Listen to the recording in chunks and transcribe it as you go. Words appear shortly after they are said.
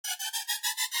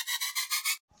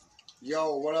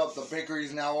Yo, what up? The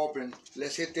bakery's now open.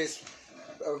 Let's hit this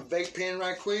vape pen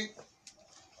right quick.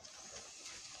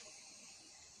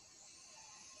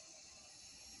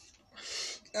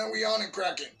 And we on and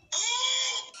cracking.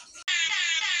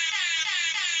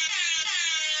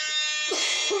 I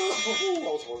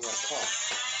was holding that cough.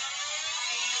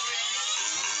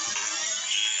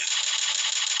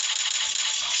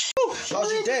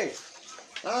 How's your day?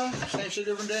 Same shit,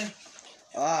 different day.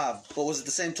 But was it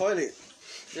the same toilet?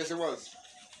 Yes, it was.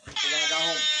 When I got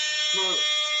home.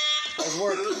 How's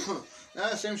work?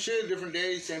 Same shit, different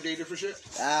day, same day, different shit.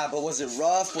 But was it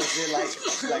rough? Was it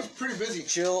like pretty busy?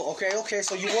 Chill? Okay,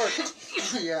 so you worked.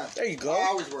 Yeah. There you go. I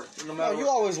always work, no matter what. You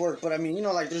always work, but I mean, you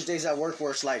know, like there's days at work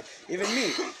where it's like, even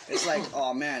me, it's like,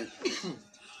 oh man.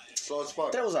 Slow as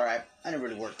fuck. That was alright. I didn't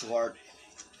really work too hard.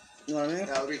 You know what I mean?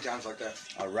 Yeah, there'll be times like that.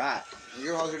 Alright.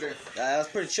 You, how's your day? That was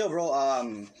pretty chill, bro.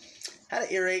 Had an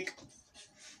earache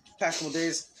past couple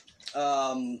days.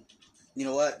 You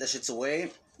know what? That shit's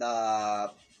away.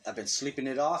 I've been sleeping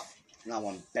it off. Now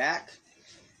I'm back.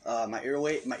 My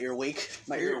earache.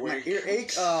 I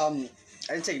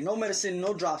didn't take no medicine,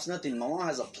 no drops, nothing. My mom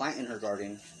has a plant in her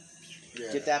garden.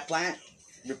 Yeah. Get that plant,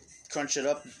 crunch it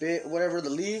up a bit, whatever, the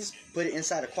leaves, put it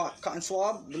inside a cotton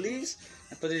swab, the leaves,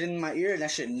 and put it in my ear, and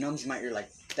that shit numbs my ear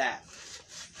like that.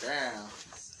 Damn.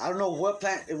 I don't know what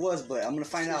plant it was, but I'm gonna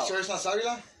find out. Sure it's not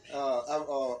Savila?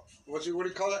 What do you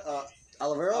call it?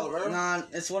 Aloe vera? Aloe vera? Nah,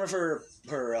 it's one of her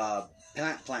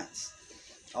plants.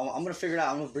 I'm gonna figure it out.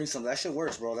 I'm gonna bring some. That shit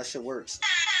works, bro. That shit works.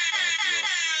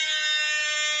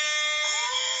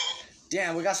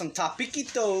 Damn, we got some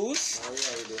tapiquitos. Oh,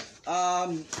 yeah,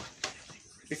 we do.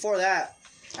 Before that,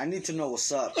 I need to know what's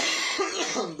up.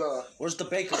 Where's the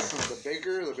baker? The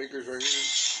baker's right here.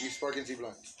 He's fucking T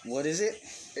Blunt. What is it?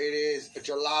 It is a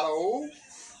gelato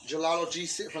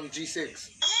G6 from G6.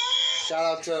 Shout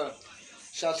out to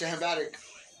Hembatic.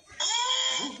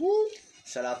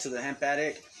 Shout out to the hemp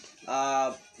addict.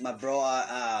 My bro,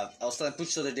 I was telling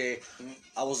Pooch the other day,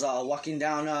 I was walking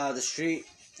down the street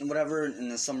and whatever,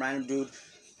 and then some random dude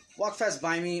walked fast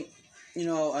by me, you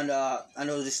know, and I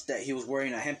noticed that he was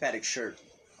wearing a hemp addict shirt.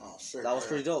 Oh, sick. That was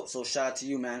pretty dope. So shout out to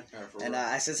you, man. Yeah, and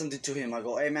I said something to him. I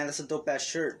go, hey man, that's a dope ass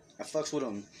shirt. I fucks with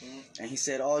him. And he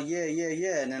said, oh yeah.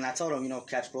 And then I told him, you know,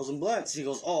 catch bros and blunts. He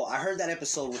goes, oh, I heard that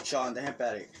episode with Sean, the hemp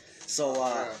addict. So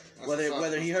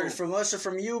whether he heard it from us or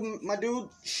from you, my dude,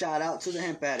 shout out to the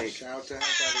hemp addict. Shout out to Hemp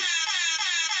Addict.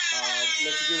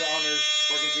 Let's do the honors.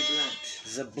 Fucking T Blunt.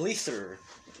 Zablether.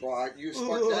 Well, you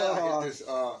sparked that. I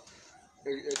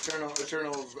get this eternal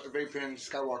vape pen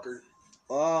Skywalker.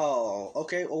 Oh,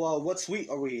 okay. Well, what sweet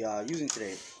are we using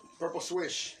today? Purple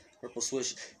Swish. Purple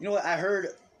Swish. You know what? I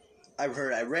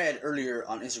read earlier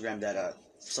on Instagram that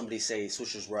somebody say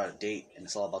Swishers were out of date and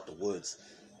it's all about the woods.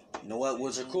 You know what?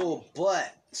 Woods are cool,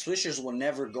 but Swishers will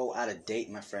never go out of date,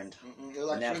 my friend. They're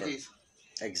like never. Twinkies.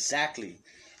 Exactly.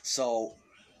 So,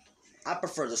 I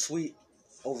prefer the sweet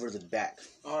over the back.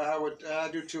 Oh, I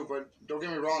do too, but don't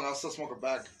get me wrong, I'll still smoke a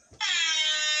back.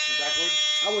 A backwood?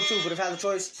 I would too, but if I had the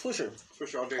choice, Swisher.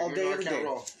 Swisher all day. All day, every day.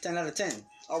 Roll. 10 out of 10.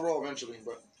 I'll roll eventually,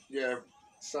 but yeah,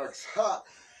 sucks. But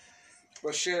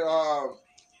shit,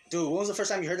 Dude, when was the first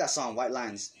time you heard that song, White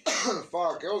Lines?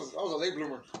 fuck, I was a late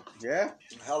bloomer. Yeah?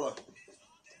 Hella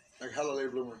late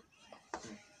bloomer.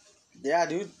 Yeah,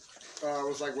 dude. I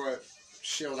was like, what?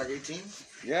 Shit, I was like 18?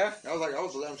 Yeah? I'm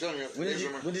telling you.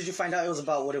 When did you find out it was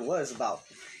about what it was about?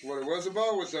 What it was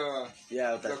about was the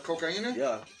cocaine?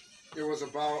 Yeah. It was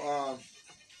about,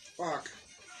 fuck.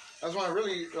 That's when I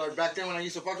really, like, back then when I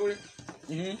used to fuck with it.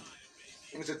 Mm-hmm.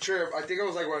 It was a trip. I think it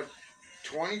was like, what,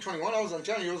 20, 21? I'm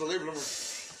telling you, it was a late bloomer.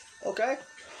 Okay.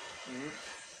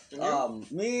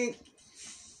 Mm-hmm. Me.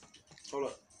 Hold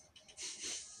up.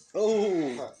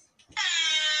 Oh.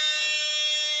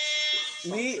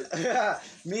 Me, I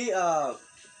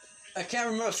can't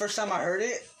remember the first time I heard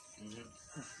it,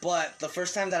 but the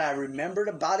first time that I remembered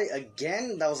about it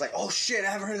again, that was like, oh shit, I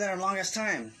haven't heard that in a long ass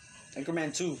time.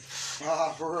 Anchorman 2.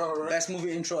 For real, right? Best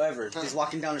movie intro ever. He's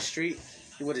walking down the street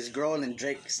with his girl, and then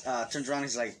Drake turns around and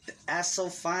he's like, ass so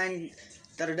fine,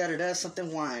 da-da-da-da-da,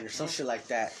 something wine, or some shit like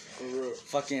that. For real.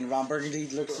 Fucking Ron Burgundy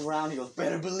looks around, he goes,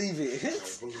 better believe it.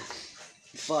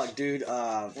 Fuck, dude.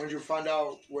 When did you find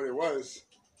out what it was?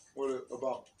 What it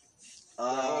about?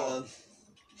 The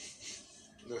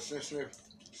sniff.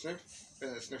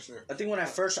 And the sniff. I think when I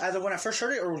first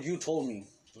heard it or you told me.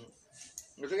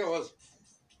 I think it was.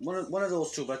 One of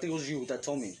those two, but I think it was you that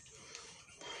told me.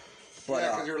 But,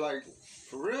 yeah, because you're like,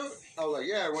 for real? I was like,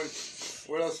 yeah.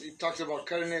 What else? He talks about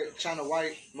cutting it, China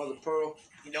White, Mother Pearl.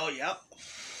 Oh, yep.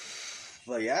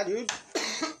 But yeah, dude.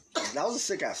 That was a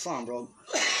sick ass song, bro.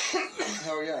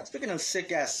 Hell yeah. Speaking of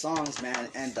sick ass songs, man,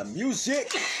 and the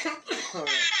music.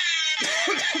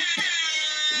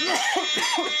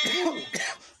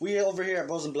 We over here at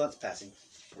Bros and Blunts passing.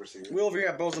 We over here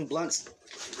at Bros and Blunts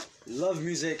love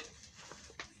music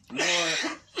more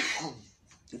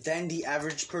than the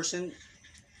average person.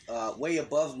 Way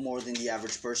above more than the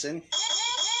average person.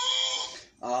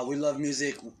 We love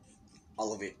music.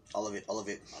 All of it.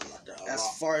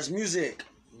 As far as music,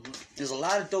 there's a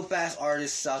lot of dope ass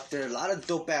artists out there, a lot of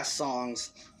dope ass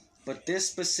songs, but this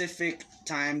specific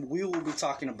time we will be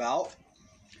talking about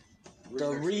the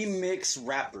remix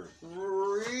rapper.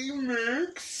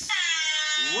 Remix.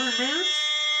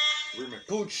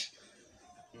 Pooch.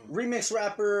 Remix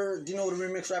rapper. Do you know what a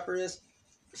remix rapper is?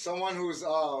 Someone who's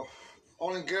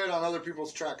only good on other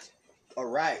people's tracks. All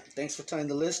right. Thanks for telling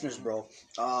the listeners, bro.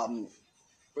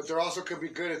 But they also could be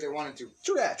good if they wanted to.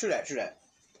 True that. Do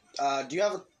you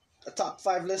have a top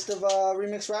 5 list of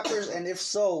remix rappers? And if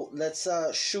so, let's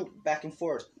shoot back and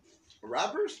forth.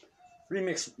 Rappers?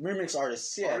 Remix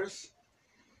artists. Yeah. Artists?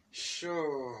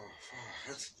 Sure.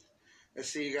 Let's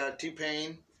see. You got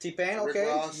T-Pain. T-Pain, okay.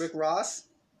 Rick Ross.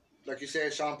 Like you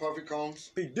said, Sean Puffy Combs.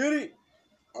 P. Diddy.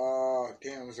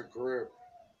 Damn, it's a grip.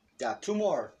 Got 2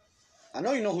 more. I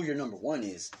know you know who your number 1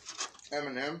 is.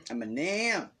 Eminem.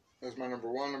 That's my number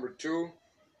 1. Number 2,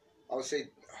 I would say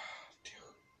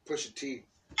Pusha T. And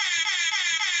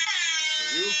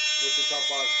you? What's your top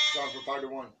 5 song from 5 to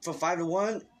 1? From 5 to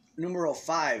 1, numero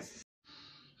 5.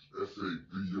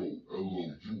 FABOLOUS.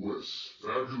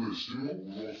 Fabulous,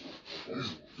 dude.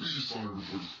 He's beast on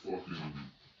everybody's fucking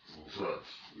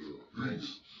tracks. Yeah.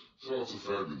 Beast. Shout out to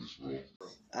Fabulous, bro.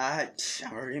 I haven't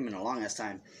heard him in a long ass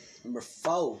time. Number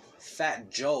 4, Fat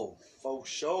Joe. For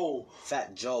sure.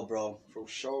 Fat Joe, bro. For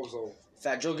sure, though.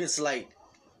 Fat Joe gets like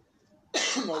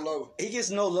no love. He gets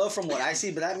no love from what I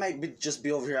see, but that might just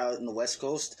be over here out in the West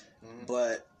Coast. Mm-hmm.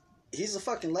 But he's a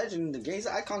fucking legend in the game. He's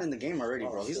an icon in the game already,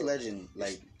 bro. He's a legend.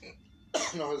 Like,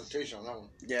 no hesitation on that one.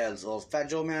 Yeah, so Fat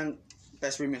Joe, man,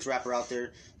 best remix rapper out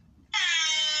there.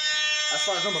 As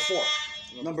far as number 4.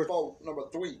 Number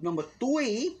 3. Number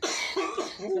 3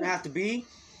 is gonna have to be.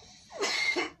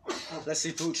 Let's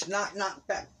see, Pooch. Knock,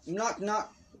 bang,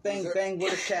 bang,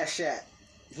 where the cash at?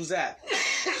 Who's that?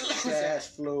 Cash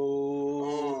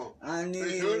flow. I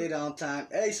need it on time.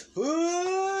 Ace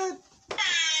Hood.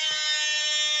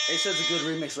 Ace Hood's a good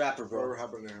remix rapper, bro. Whatever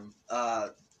happened to him?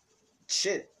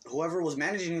 Shit. Whoever was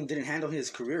managing him didn't handle his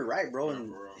career right, bro.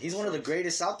 And he's one of the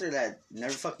greatest out there that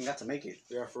never fucking got to make it.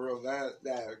 Yeah, for real.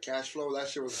 That Cash Flow, that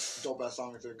shit was a dope ass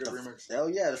song right there. Good remix. Hell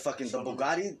yeah, the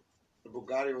Bugatti. The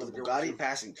Bugatti was a good Bugatti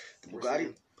passing. The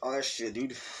Bugatti. All that shit,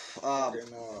 dude.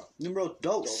 Numero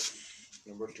 2.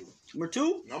 Number 2. Number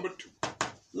 2? Number 2.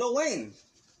 Lil Wayne.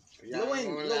 Yeah,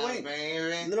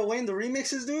 Lil Wayne, the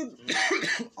remixes, dude.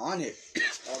 On it.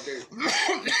 Okay.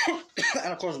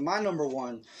 And of course, my number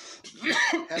 1.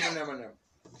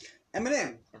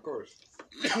 Eminem. Of course.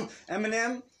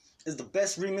 Eminem is the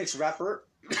best remix rapper.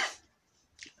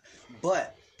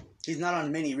 But he's not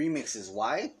on many remixes.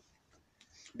 Why?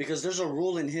 Because there's a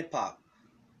rule in hip-hop.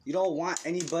 You don't want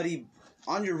anybody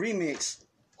on your remix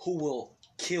who will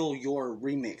kill your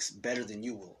remix better than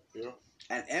you will. Yeah.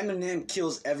 And Eminem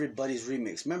kills everybody's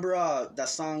remix. Remember that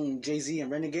song Jay-Z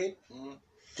and Renegade? Mm-hmm.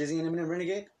 Jay-Z and Eminem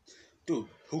Renegade? Dude,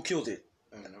 who killed it?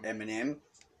 Eminem.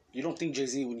 You don't think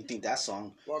Jay-Z when you think that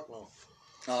song. Fuck no.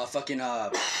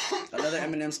 Another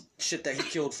Eminem shit that he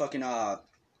killed fucking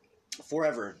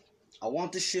Forever. I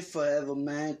want this shit forever,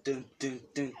 man. Dun, dun,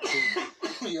 dun, dun.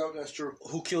 Yo, that's true.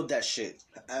 Who killed that shit?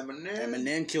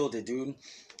 Eminem killed it, dude.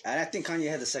 And I think Kanye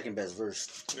had the second best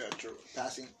verse. Yeah, true.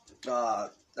 Passing.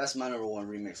 That's my number 1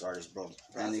 remix artist, bro.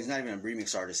 Passing. And he's not even a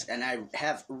remix artist. And I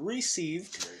have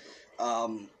received.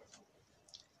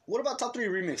 What about top 3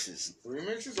 remixes?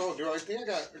 Remixes? Oh, dude, I think I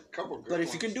got a couple good But if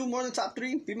ones. you can do more than top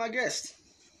 3, be my guest.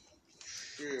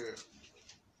 Yeah.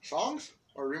 Songs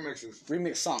or remixes?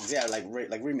 Remix songs, yeah, like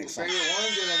remix songs. Favorite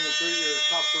ones and then your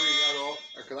top 3 at all.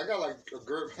 Because I got like a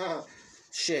grip.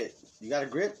 Shit. You got a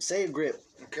grip? Say a grip.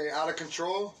 Okay, Out of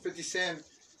Control, 50 Cent.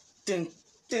 Dun,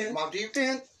 dun, Mobb Deep.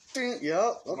 Dun, dun.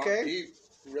 Yup, okay. Mobb Deep.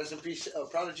 Rest in peace,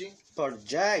 Prodigy.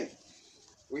 Prodigy.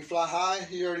 We Fly High.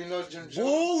 You already know Jim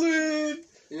Jones. Ballin'.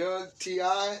 Yeah,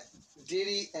 T.I.,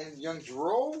 Diddy, and Young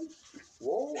Dro.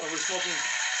 Whoa, and we're smoking.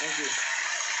 Thank you.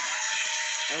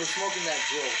 And we're smoking that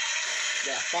Dro.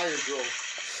 That fire Dro.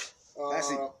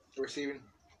 Receiving.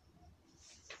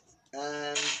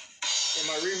 And in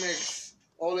my remix,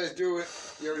 Oh Let's Do It,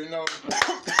 you already know.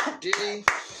 Diddy,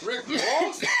 Rick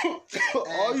Ross, and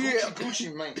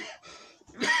Gucci Mane.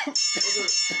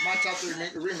 Those are my top 3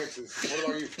 remixes. What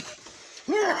about you?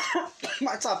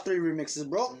 My top 3 remixes,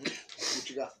 bro. What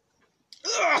you got?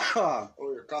 Oh,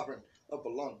 you're coughing up a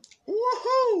lung.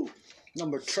 Woohoo!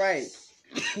 Number 3.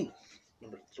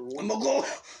 Number 3. I'm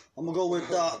gonna go with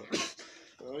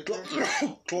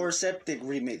Chloroseptic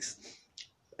remix.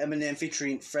 Eminem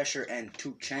featuring Fresher and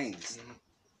 2 Chainz.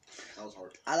 That was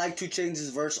hard. I like 2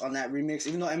 Chainz' verse on that remix,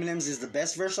 even though Eminem's is the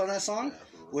best verse on that song,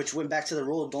 which went back to the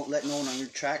rule: don't let no one on your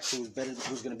track who's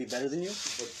gonna be better than you.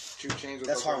 But 2 Chainz was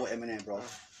That's up hard there. with Eminem, bro.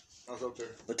 I was up there.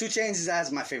 But 2 Chainz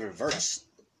has my favorite verse,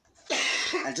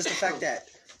 and just the fact that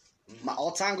my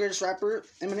all-time greatest rapper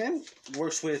Eminem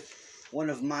works with one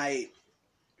of my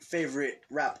favorite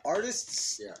rap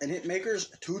artists and hit makers,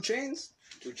 2 Chainz.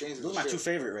 2 Chainz. Those are my 2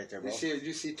 favorite right there, bro.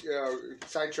 You see,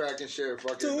 sidetrack and shit.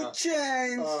 Fucking 2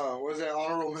 Chainz. What was that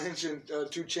honorable mention?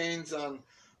 2 Chainz on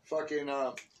fucking.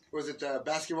 Was it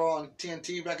basketball on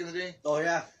TNT back in the day? Oh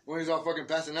yeah. When he was all fucking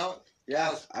passing out.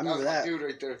 Yeah, I remember that. Dude,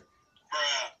 right there.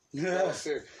 That Yeah, was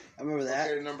sick. I remember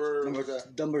that. Okay,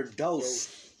 Number dose.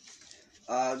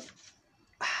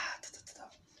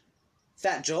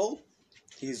 Fat Joe,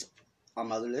 he's on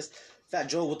my other list. Fat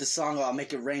Joe with the song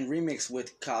 "Make It Rain" remix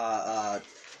with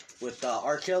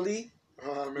R. Kelly,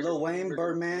 Lil Wayne,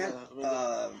 Birdman.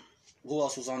 Who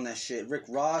else was on that shit? Rick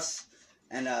Ross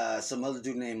and some other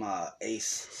dude named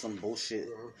Ace, some bullshit.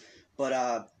 But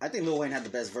I think Lil Wayne had the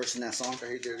best verse in that song.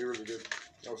 He did. He really did.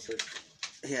 That was sick.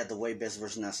 He had the way best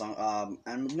verse in that song.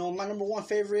 And no, my number 1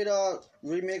 favorite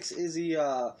remix is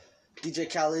the DJ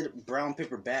Khaled "Brown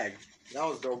Paper Bag." That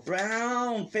was dope.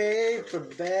 Brown paper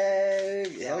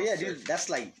bag. Hell yeah, dude. Sick. That's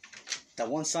like that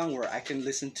one song where I can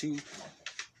listen to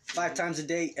 5 times a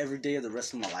day, every day of the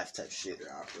rest of my life type shit.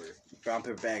 Yeah, I feel you. Brown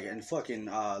paper bag. And fucking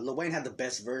Lil Wayne had the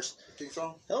best verse. Think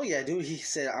so? Hell yeah, dude. He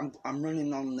said, I'm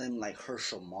running on them like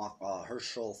Herschel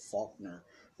Faulkner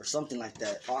or something like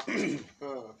that.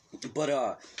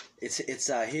 But it's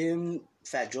him,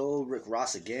 Fat Joe, Rick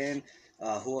Ross again.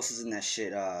 Who else is in that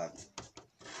shit?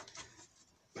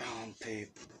 Brown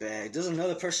paper bag. There's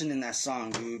another person in that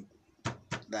song, dude,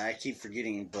 that I keep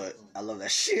forgetting, but I love that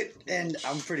shit, and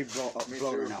I'm pretty blown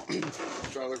right now.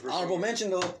 Honorable mention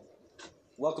though.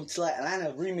 Welcome to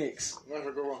Atlanta remix. That's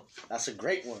a good one. That's a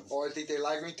great one. Oh, I think they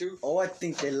like me too. Oh, I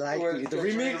think they like me. The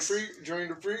remix. Join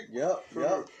the freak. Yep.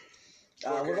 What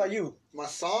about you? My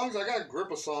songs, I got a grip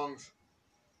of songs.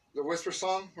 The Whisper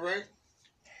song, right?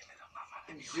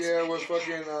 Yeah, with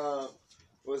fucking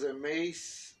was it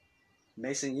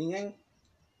Mason Yin Yang?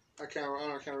 I can't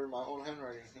read my own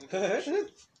handwriting.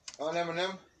 On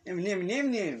Eminem.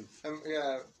 Eminem.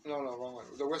 Yeah, no, wrong one.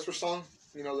 The Whisper song,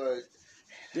 the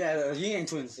the Yin Yang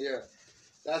twins. Yeah,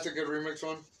 that's a good remix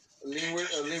one. Lean.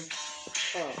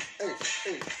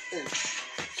 Hey,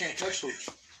 can't touch switch.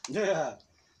 Yeah.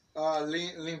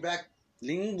 Lean back.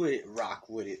 Lean with it, rock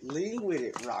with it. Lean with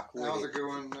it, rock with it. That was a good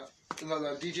one.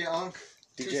 The DJ Unk.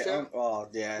 DJ Unk. Oh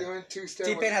yeah. Two-step.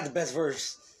 T-Pain had the best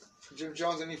verse. Jim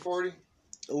Jones and E40.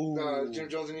 Ooh. Jim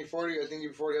Jones and E40. I think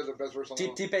E40 has the best verse on that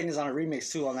one. T-Pain is on a remix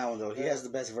too on that one though. He has the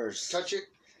best verse. Touch It.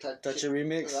 Touch It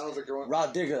remix. That was a good one.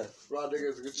 Rod Digger.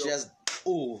 Is a good She has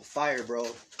fire, bro.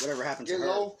 Whatever happened to Get her.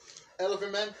 Low.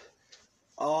 Elephant Man.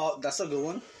 Oh, that's a good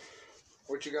one.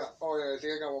 What you got? Oh yeah, I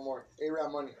think I got one more.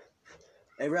 A-Rap Money.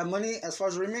 A-Rap Money, as far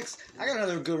as remix, I got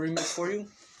another good remix for you.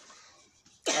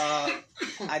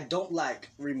 I don't like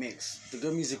remix. The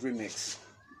good music remix.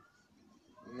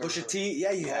 Pusha T,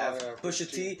 yeah, you have. Yeah, Pusha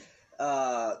T.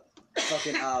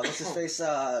 Fucking what's his face?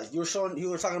 You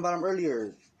were talking about him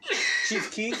earlier. Chief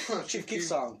Keef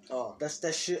song. Oh. That's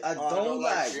that shit I don't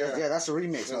like. Yeah, that's a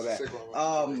remix. That's My a bad. sick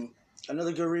one.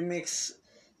 Another good remix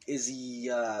is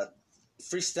the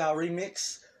freestyle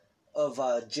remix of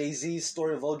Jay-Z's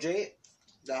Story of OJ.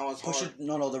 That one's hard.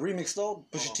 No, the remix though.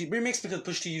 Pusha T remix because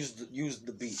Pusha T used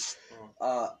the beat.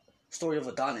 Story of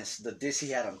Adonis, the diss he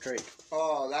had on Drake.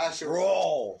 Oh, that shit.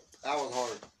 Bro, that was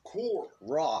hard. Cool.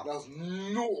 Raw. That was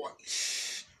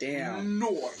noise. Damn.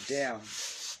 Noise. Damn.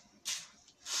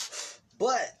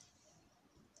 But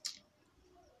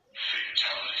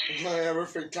We're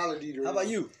fatality. how about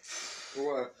you?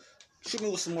 What? Shoot me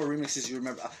with some more remixes you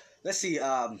remember. Let's see.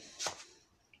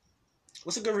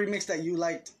 What's a good remix that you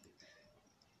liked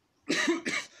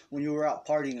when you were out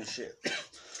partying and shit?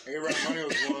 A-Rap Money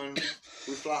was one.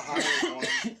 We Fly High was one.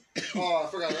 Oh, I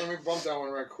forgot. Let me bump that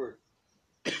one right quick.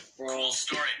 Cool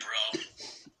story,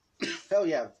 bro. Hell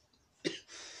yeah.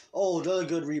 Oh, the other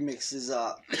good remix is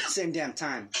Same Damn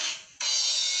Time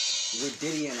with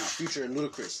Diddy and Future and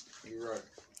Ludacris. You're right.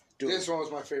 Dude. This one was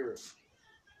my favorite.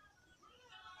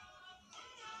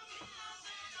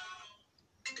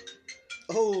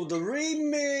 Oh, the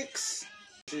remix.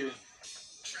 See.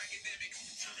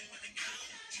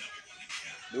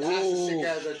 That's the sick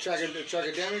as the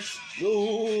Tragademics.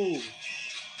 Ooh.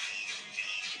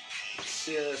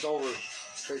 Yeah, it's over.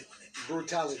 Like,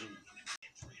 brutality.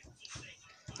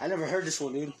 I never heard this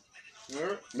one, dude.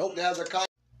 Nope. They have the Kanye.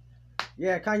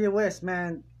 Yeah, Kanye West,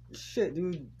 man. Shit,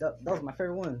 dude. That was my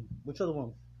favorite one. Which other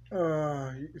one?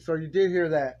 So you did hear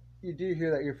that. You did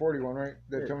hear that E40 one, right?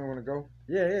 That Yeah. Tell Me When to Go?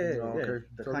 Yeah. Oh, okay.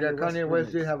 The So Kanye West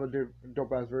remix. did have a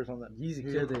dope ass verse on that. Yeezy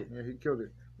killed it. Yeah, he killed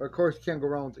it. But of course, you can't go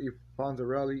wrong with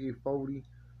Fonzarelli, E40.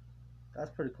 That's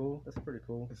pretty cool.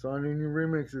 So any new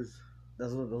remixes.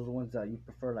 Those are the ones that you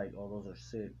prefer. Like, oh, those are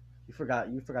sick. You forgot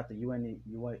the UOE.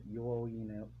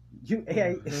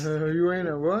 You ain't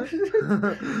a what?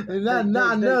 not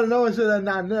none. No one said that.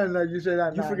 Not none. Like you said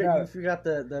that. You forgot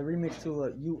the remix to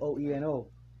UOENO.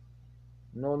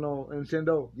 No,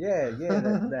 Nintendo. Yeah,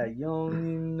 that you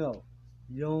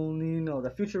only know the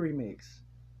Future remix.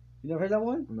 You never heard that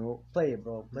one? No. Play it,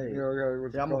 bro. Play it.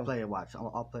 Yeah, I'm gonna play it. Watch.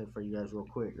 I'll play it for you guys real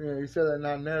quick. Yeah, you said that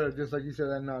not netta, just like you said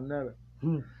that not netta.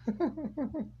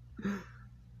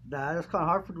 Nah, it's kind of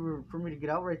hard for me to get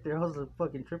out right there. I was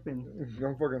fucking tripping.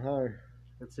 I'm fucking high.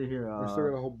 Let's see here. We still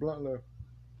got a whole blunt left.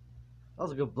 That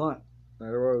was a good blunt.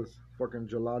 That was fucking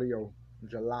gelato.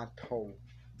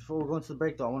 Before we're going to the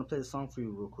break, though, I want to play the song for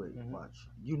you real quick. Mm-hmm. Watch.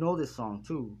 You know this song,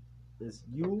 too. It's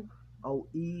UOENO.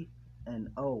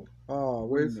 Oh,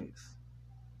 Wiz? Remix.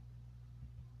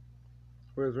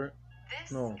 Wiz, right?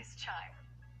 This No. is Chime,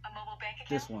 a mobile bank account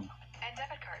This one. and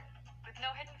debit card with no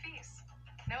hidden fees,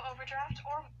 no overdraft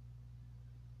or.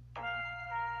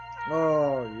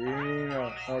 Oh,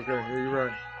 yeah. Okay, yeah, you're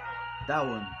right. That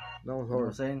one. That was You know what I'm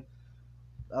hard. saying?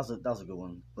 That was a good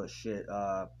one. But shit,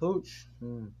 Pooch,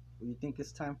 Hmm. what do you think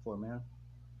it's time for, man?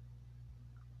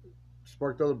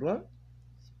 Spark the other blunt?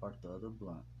 Spark the other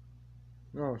blunt.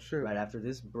 Oh, shit. Right after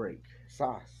this break.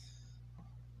 Sauce.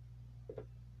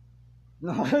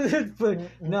 No, but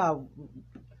no,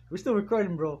 we're still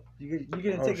recording, bro. You're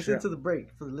gonna take us shit. into the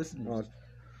break for the listeners.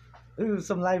 Oh, Ooh,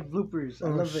 some live bloopers. I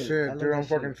oh love it. I shit, love dude, that I'm shit.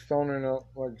 fucking stoning out,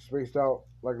 like spaced out,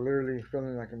 like literally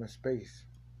feeling like in a space.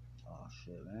 Oh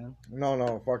shit, man.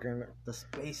 No, fucking. The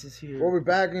space is here. We'll be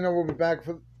back. We'll be back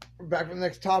for the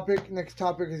next topic. Next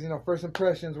topic is first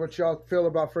impressions. What y'all feel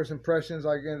about first impressions?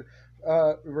 Like,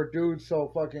 we're dudes,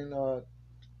 so fucking.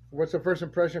 What's the first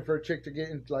impression for a chick to get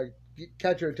into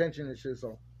catch your attention and shit?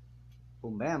 So,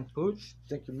 Boom, bam, Pooch.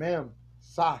 thank you, ma'am.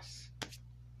 Sauce.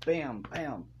 Bam,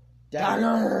 bam.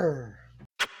 Dagger.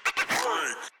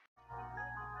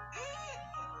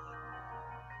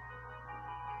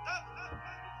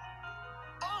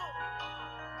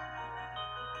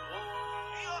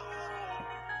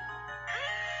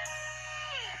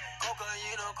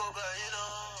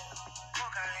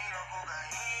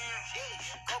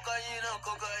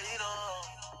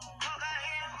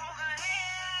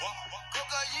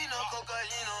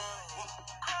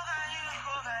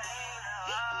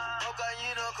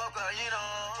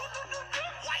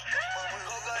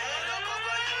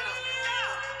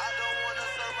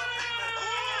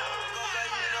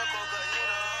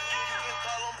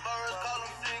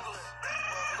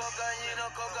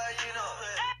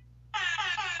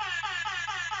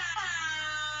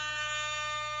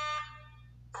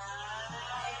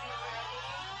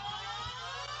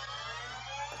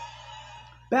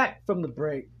 Back from the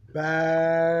break.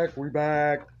 We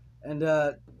back. And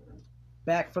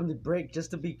back from the break,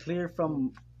 just to be clear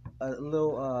from a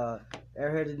little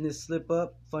airheadedness slip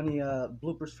up, funny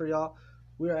bloopers for y'all.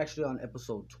 We're actually on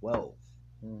episode 12,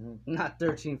 not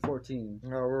 13, 14. No,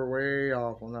 we're way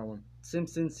off on that one.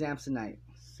 Samsonite.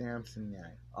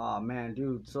 Samsonite. Oh man,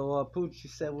 dude. So Pooch, you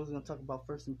said we was gonna talk about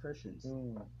first impressions.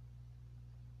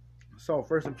 So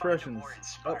first impressions.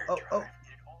 Oh.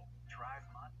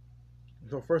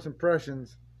 So first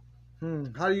impressions.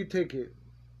 How do you take it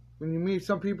when you meet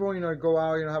some people? Go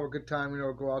out, have a good time.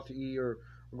 Go out to eat or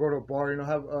go to a bar.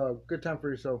 Have a good time for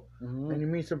yourself. And you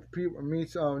meet some people,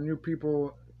 new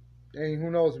people, and who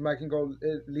knows, you might can go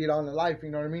lead on to life. You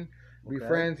know what I mean? Be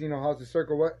friends. How's the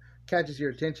circle? What catches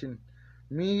your attention?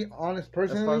 Me, honest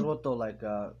personally. As far as what though, like,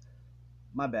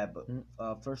 my bad, but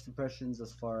first impressions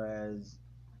as far as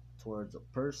towards a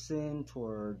person,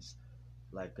 towards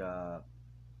like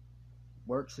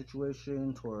work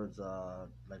situation, towards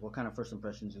like what kind of first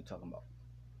impressions you talking about?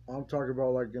 I'm talking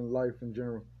about like in life in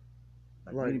general.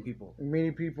 Like meeting people.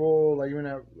 Meeting people, like even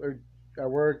at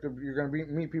work, you're gonna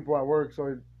meet people at work, so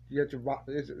you get your vibe.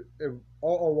 It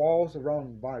all walls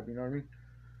around vibe. You know what I mean?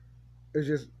 It's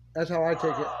just that's how I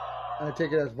take it. I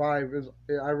take it as vibe.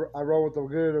 I roll with the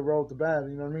good, I roll with the bad.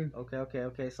 You know what I mean?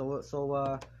 Okay. So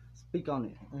speak on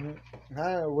it.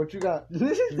 Hi, what you got?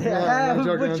 I'm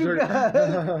joking.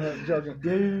 I'm joking.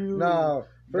 Damn. No,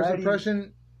 first Righty.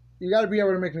 impression. you got to be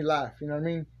able to make me laugh. You know what I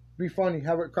mean? Be funny,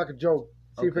 crack a joke,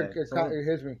 see if Okay, it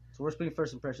hits me. So we're speaking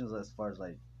first impressions as far as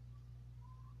like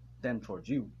them towards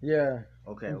you. Yeah.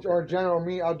 Okay. Or in general,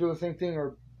 me, I'll do the same thing,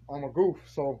 or I'm a goof,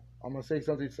 so I'm gonna say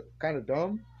something kind of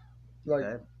dumb. Like,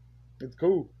 Okay. it's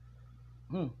cool.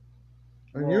 Hmm.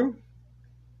 And Well, you?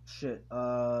 Shit.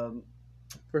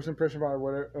 First impression about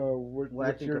What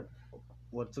I think.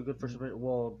 What's a good first impression?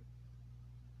 Well,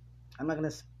 I'm not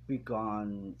gonna speak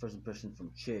on first impression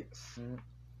from chicks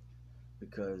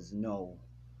because no.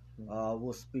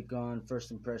 We'll speak on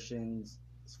first impressions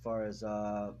as far as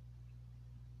I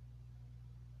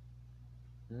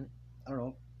don't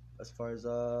know, as far as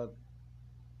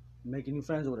making new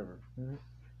friends or whatever.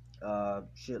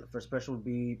 Shit. First impression would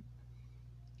be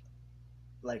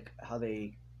like how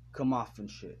they come off and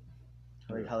shit.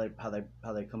 Like how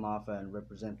they come off and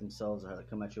represent themselves, or how they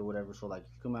come at you or whatever. So like, if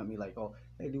you come at me like, oh,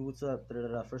 hey dude, what's up?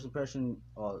 Da-da-da-da. First impression,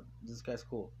 oh, this guy's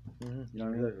cool. You know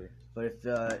what I mean? But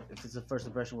if it's a first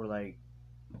impression where like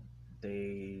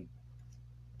they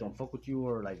don't fuck with you,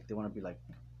 or like they want to be like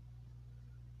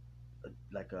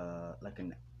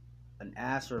an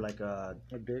ass, or like a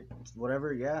dick,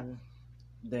 whatever, yeah.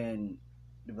 Then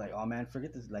they're like, oh man,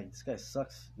 forget this. Like, this guy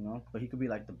sucks, you know. But he could be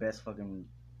like the best fucking.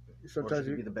 Sometimes or she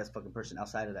could be the best fucking person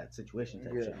outside of that situation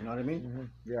type shit. You know what I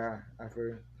mean? Yeah, I feel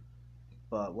you.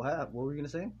 But what were you gonna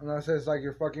say? No, I said it's like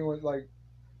you're fucking with like,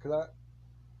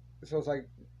 so it's like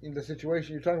in the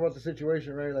situation you're talking about the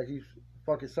situation, right? Like he's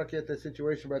fucking sucky at that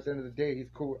situation, but at the end of the day,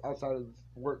 he's cool outside of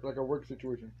work, like a work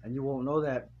situation. And you won't know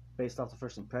that based off the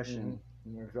first impression.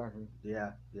 Exactly.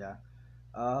 Yeah.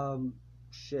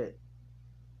 Shit.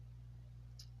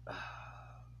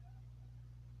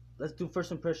 Let's do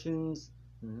first impressions.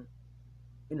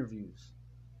 Interviews,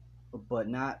 but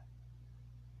not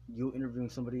you interviewing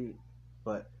somebody,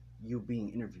 but you being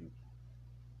interviewed.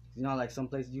 You know, like some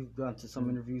places you've gone to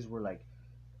some interviews where like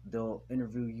they'll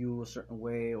interview you a certain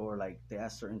way, or like they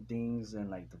ask certain things, and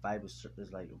like the vibe is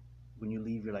like when you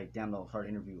leave, you're like, damn, that was a hard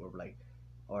interview, or like,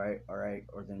 all right,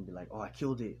 or then be like, oh, I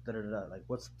killed it, da da da. Like,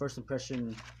 what's the first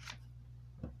impression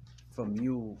from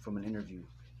you from an interview?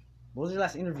 What was your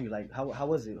last interview like? How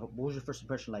was it? What was your first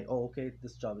impression like? Oh, okay,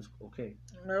 this job is okay.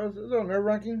 It was a little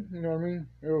nerve-wracking, you know what I mean?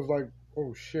 It was like,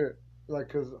 oh shit, like,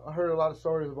 cause I heard a lot of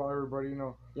stories about everybody, you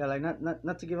know. Yeah, like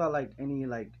not to give out like any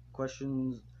like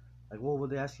questions, like what would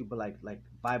they ask you, but like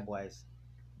vibe wise.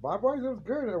 Vibe wise, it was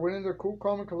good. I went in there cool,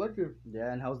 calm, and collective.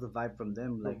 Yeah, and how's the vibe from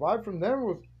them? Like, the vibe from them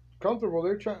was comfortable.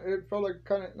 They're trying. It felt like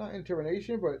kind of not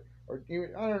intimidation, but or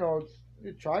even I don't know.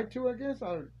 It tried to, I guess.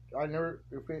 I never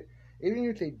even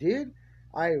if they did,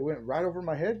 I went right over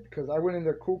my head because I went in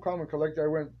there cool, calm, and collected. I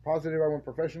went positive. I went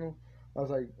professional. I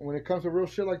was like, when it comes to real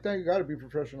shit like that, you got to be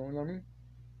professional. You know what I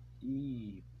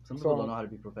mean? Some people don't know how to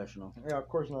be professional. Yeah, of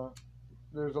course not.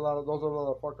 There's a lot of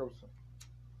fuck ups.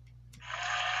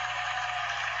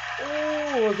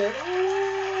 Oh, was that?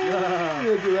 Oh,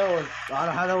 yeah, do that one. I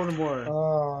don't have that one anymore.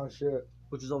 Oh shit.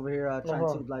 Which is over here trying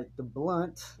to light the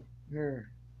blunt.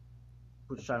 Here.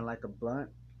 Which is trying to light the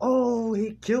blunt. Oh,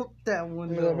 he killed that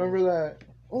one. Yeah, remember that?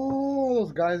 Oh,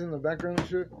 those guys in the background and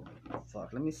shit.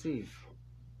 Fuck, let me see.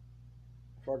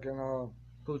 Fucking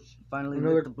Pooch finally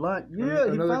lit the blunt.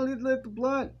 Yeah, he finally lit the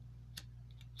blunt.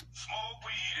 Smoke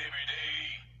weed every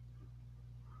day.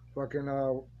 Fucking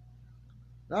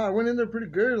Nah, I went in there pretty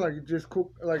good. Like just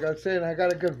cool. Like I said, I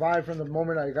got a good vibe from the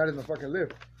moment I got in the fucking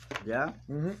lift. Yeah.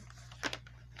 Mhm.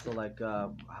 So like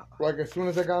as soon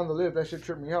as I got on the lift, that shit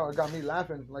tripped me out. It got me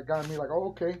laughing. Like got me like, oh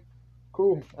okay,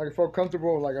 cool. I felt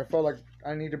comfortable. Like I felt like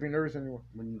I need to be nervous anymore.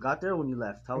 When you got there, or when you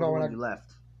left? How was it when you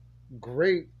left?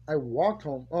 Great. I walked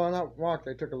home. Oh, not walked.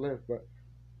 I took a lift, but.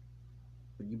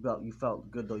 But you felt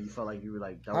good though. You felt like you were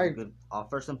like that was a good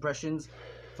first impressions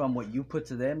from what you put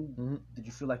to them. Mm-hmm. Did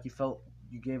you feel like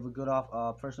you gave a good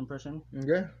first impression?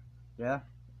 Yeah. Yeah.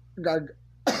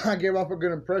 I gave off a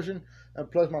good impression,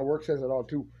 and plus my work says it all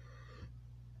too.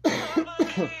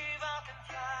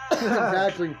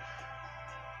 Exactly.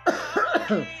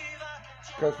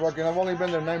 Because fucking, I've only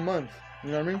been there 9 months.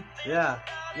 You know what I mean? Yeah.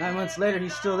 9 months later,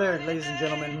 he's still there, ladies and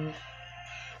gentlemen.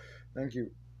 Thank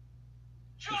you.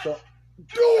 So,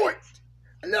 do it!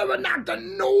 I never knocked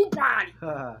on nobody!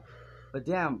 But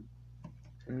damn.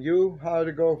 And you? How did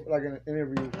it go like an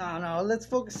interview? No, let's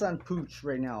focus on Pooch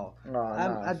right now.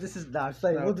 This is not it's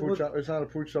not a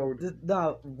Pooch show.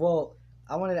 No, well,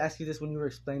 I wanted to ask you this when you were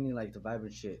explaining like the vibe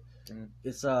and shit. Mm.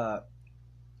 It's and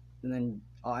then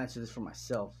I'll answer this for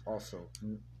myself also.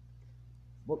 Mm.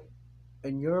 What,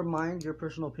 in your mind, your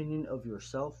personal opinion of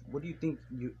yourself, what do you think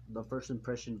the first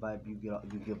impression vibe you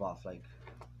give off like?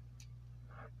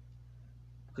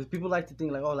 Because people like to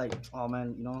think like, oh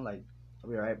man, you know, like I'll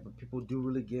be alright. But people do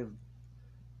really give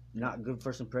not good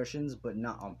first impressions, but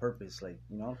not on purpose. Like,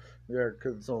 you know. Yeah,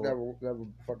 because So- that will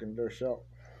fucking their show.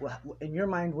 Well, in your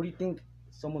mind, what do you think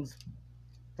someone's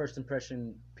first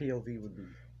impression POV would be?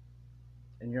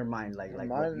 In your mind, like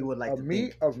what you would like to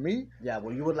think. Of me, Yeah,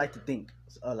 what you would like to think,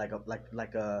 like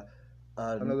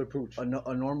another pooch, a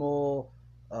normal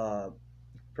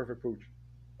perfect pooch.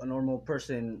 a normal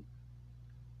person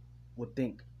would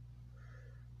think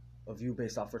of you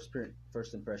based off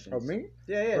first impressions. Of me,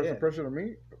 Yeah, first impression of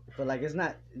me. But like, it's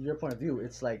not your point of view.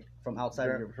 It's like from outside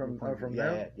Yeah, of your from- point of from view.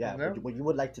 them? Yeah. From them? What you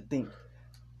would like to think.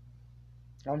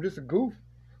 I'm just a goof.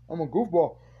 I'm a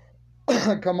goofball.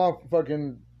 Come off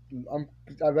fucking.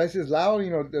 I guess it's loud, you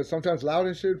know. Sometimes loud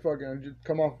and shit. Fucking, I just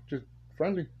come off just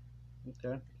friendly.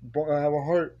 Okay. I have a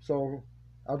heart, so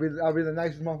I'll be the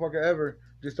nicest motherfucker ever.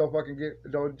 Just don't fucking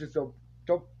don't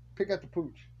pick at the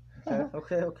pooch.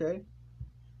 Okay.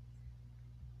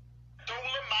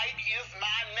 Dolomite is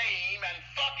my name, and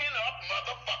fucking up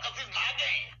motherfuckers is my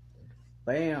game.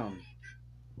 Bam.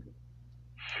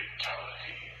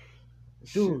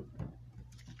 Fatality. Dude,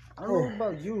 I don't know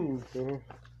about you, Uh-huh.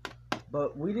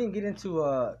 but we didn't get into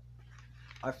our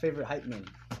favorite hype man.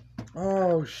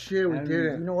 Oh shit, we And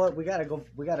didn't. You know what? We gotta finish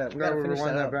rewind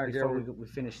that that up back, before yeah, we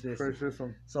finish this. First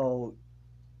system. So,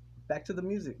 back to the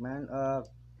music, man.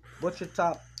 What's your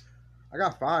top? I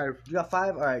got 5 You got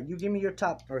 5. All right, you give me your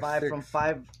top Or 5 6. from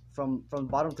 5 from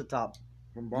bottom to top.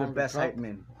 from Your bottom to best top. hype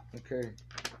man. Okay.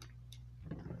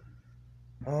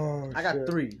 Oh, I got shit.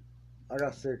 3. I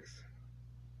got 6.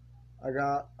 I'm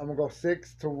gonna go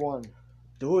 6 to 1.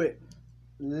 Do it.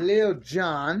 Lil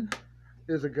Jon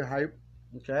is a good hype.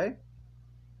 Okay.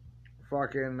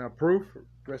 Fucking Proof,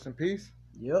 rest in peace.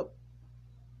 Yep.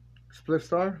 Split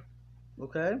Star,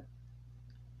 Okay.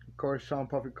 of course. Sean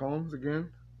Puffy Combs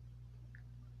again.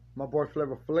 My boy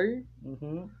Flavor Flav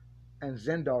Mhm. and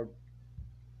Zendog.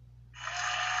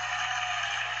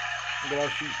 Look at all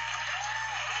she's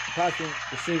passing.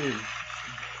 Receiving.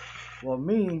 Well,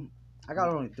 me, I got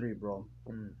only 3, bro.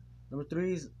 Mm. Number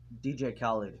 3 is DJ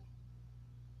Khaled.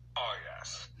 Oh,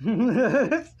 yes.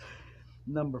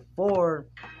 Number 4,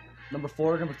 number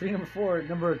 3, number 4, Bruh.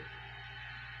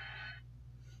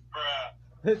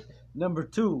 number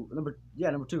 2, number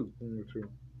 2. Number 2.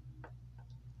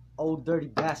 Old Dirty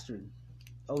Bastard.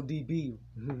 ODB.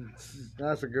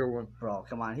 That's a good one. Bro,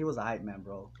 come on. He was a hype man,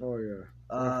 bro. Oh yeah,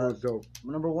 that Uh, was dope.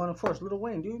 number 1, of course, Lil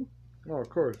Wayne, dude. Oh, of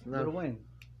course. Lil Wayne.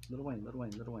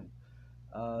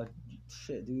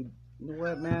 Shit, dude. You know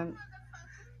what, man?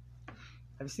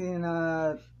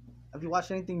 Have you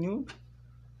watched anything new?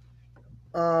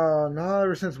 No.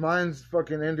 Ever since mine's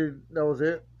fucking ended, that was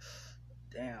it.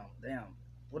 Damn.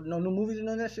 What, no new movies or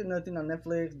none of that shit? Nothing on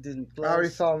Netflix, Disney Plus? I already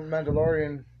saw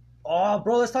Mandalorian. Oh,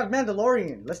 bro, let's talk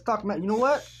Mandalorian.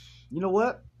 You know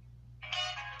what?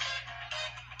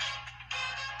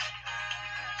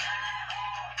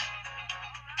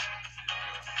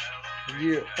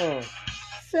 Yeah.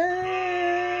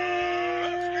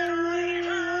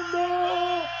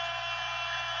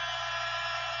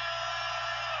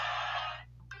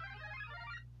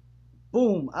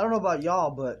 Boom. I don't know about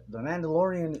y'all, but The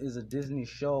Mandalorian is a Disney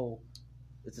show.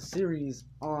 It's a series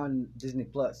on Disney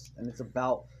Plus, and it's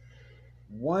about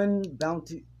one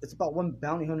bounty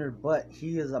hunter, but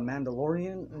he is a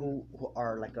Mandalorian who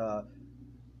are like a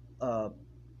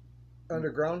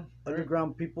Underground.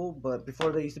 underground people, but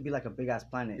before they used to be like a big ass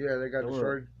planet. Yeah, they got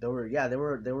destroyed. They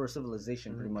were a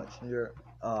civilization pretty much.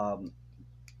 Yeah.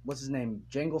 What's his name?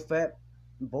 Jango Fett,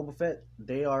 Boba Fett.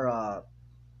 They are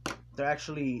they're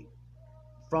actually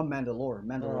from Mandalore,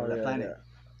 the planet. Yeah.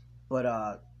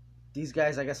 But these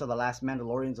guys, I guess, are the last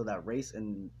Mandalorians of that race,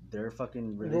 and their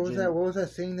fucking religion. What was that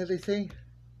saying that they say?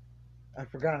 I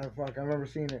forgot. Fuck, I remember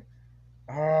seeing it.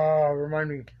 Oh, remind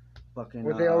me. Fucking.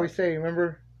 What they always say,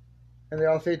 remember? And they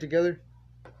all say it together.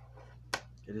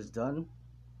 It is done.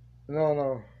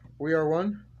 No. We are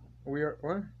one. We are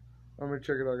what? Let me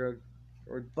check it out,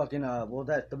 guys. Fucking. Well,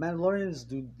 that the Mandalorians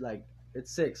do like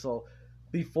it's sick. So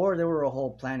before they were a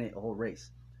whole planet, a whole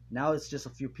race. Now it's just a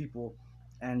few people,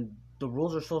 and the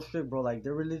rules are so strict, bro. Like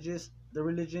their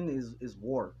religion is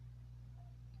war,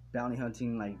 bounty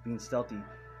hunting, like being stealthy.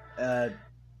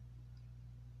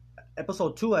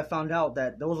 Episode 2, I found out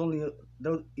that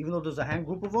even though there's a hand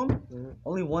group of them,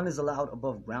 only one is allowed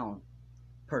above ground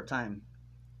per time.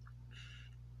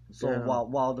 So Damn.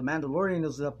 while the Mandalorian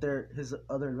is up there, his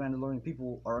other Mandalorian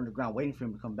people are underground waiting for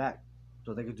him to come back,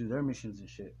 so they could do their missions and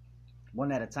shit,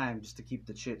 one at a time, just to keep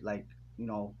the shit like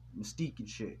mystique and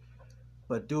shit.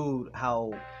 But dude,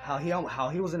 how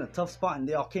he was in a tough spot and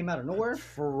they all came out of nowhere.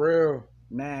 For real.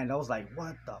 Man, I was like,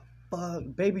 what the fuck,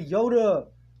 Baby Yoda.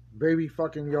 Baby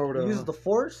fucking Yoda. He uses the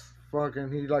Force.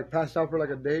 Fucking, he like passed out for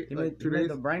like a day, He like made, he 2 made days.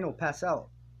 the Rhino pass out,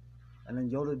 and then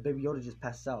Baby Yoda just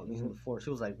passed out using the Force. He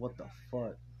was like, "What the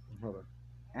fuck?" Hold on.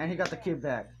 And he got the kid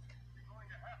back.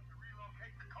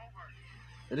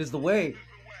 It is the way.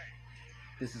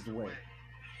 This is the way.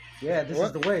 Yeah, this is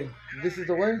What? the way. This is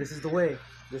the way. This is the way.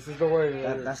 This is the way.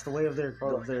 That's the way of their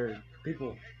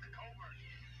people.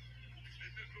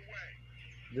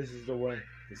 This is the way.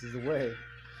 This is the way.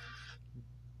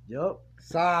 Yup.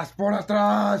 Sas por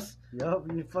atrás. Yup.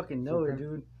 You fucking know it,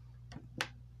 dude.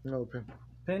 No pin.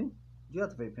 Pin? You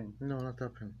have the vape pin. No, not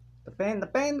that pin. The fan. The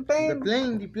fan. The The fan.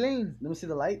 plane. The plane. Let me see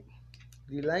the light.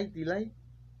 The light. The light.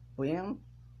 Bam.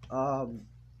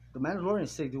 The Mandalorian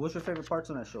is sick, dude. What's your favorite parts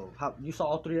on that show? How you saw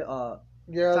all three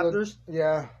Yeah. chapters?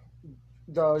 Yeah.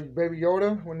 The Baby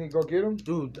Yoda when he go get him.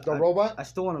 Dude, The robot. I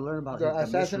still want to learn about The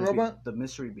assassin robot? the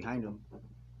mystery behind him.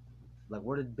 Like,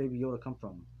 where did Baby Yoda come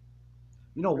from?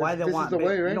 You know why they This want? is the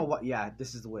way, right? You know what? Yeah,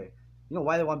 this is the way. You know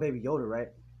why they want Baby Yoda,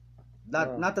 right?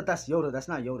 Not that that's Yoda. That's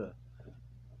not Yoda.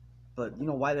 But you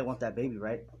know why they want that baby,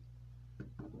 right?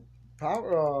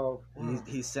 Power.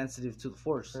 He's sensitive to the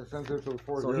Force, Sensitive to the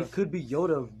Force. so yeah. he could be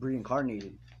Yoda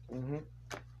reincarnated. Mm-hmm.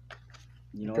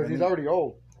 You know, Because he's already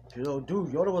old. You know, dude,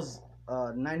 Yoda was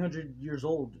 900 years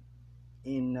old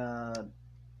in the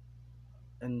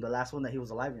last one that he was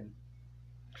alive in.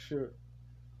 Shit.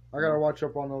 I gotta watch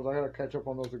up on those. I gotta catch up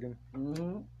on those again.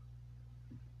 Mm-hmm.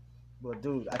 But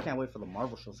dude, I can't wait for the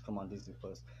Marvel shows to come on Disney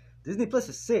Plus. Disney Plus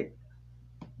is sick.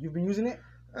 You've been using it?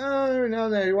 Every now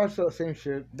and then you watch the same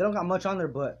shit. They don't got much on there,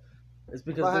 but it's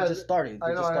because But they just started. They I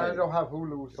know. just I started. don't have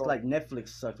Hulu, so It's like Netflix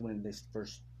sucked when they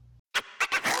first.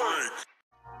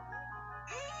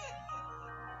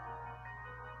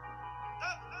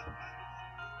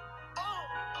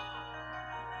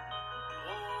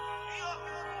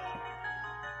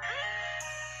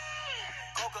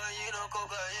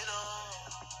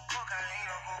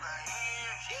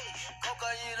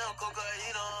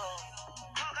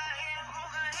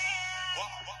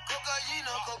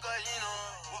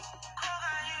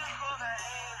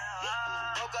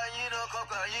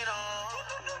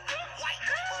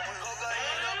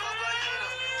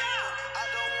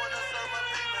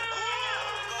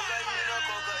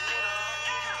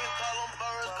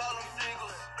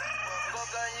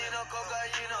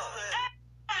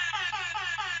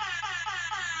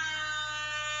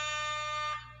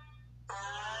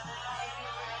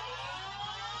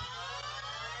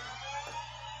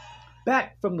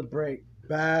 Back from the break.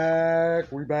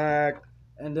 we back.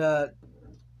 And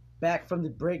back from the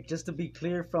break, just to be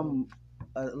clear from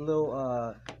a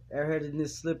little airheadedness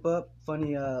slip up,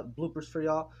 funny bloopers for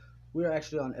y'all. We are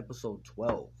actually on episode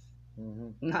 12,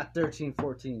 not 13,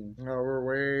 14. No, we're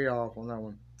way off on that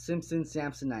one. Simpson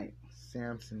Samsonite.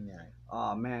 Samson, yeah.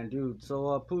 Oh man, dude.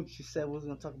 So Pooch, you said we was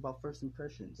gonna talk about first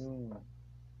impressions.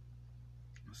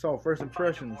 So first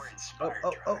impressions.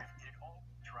 Oh.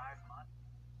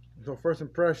 So first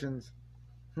impressions.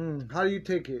 How do you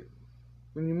take it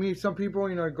when you meet some people?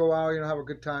 You know, go out, you know, have a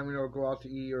good time. You know, go out to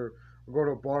eat or go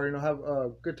to a bar. You know, have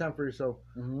a good time for yourself.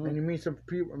 And you meet some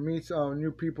people,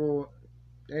 new people,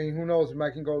 and who knows,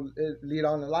 might can go lead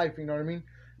on to life. You know what I mean?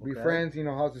 Be friends. You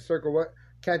know, how's the circle? What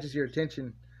catches your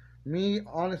attention? Me,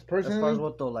 honest, personally. As far as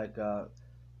what though, like,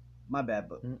 my bad,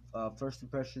 but first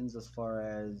impressions as far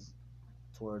as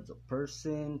towards a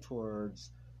person,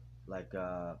 towards like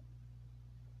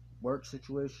work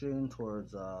situation,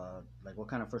 towards like what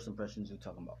kind of first impressions are you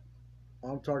talking about?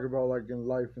 I'm talking about like in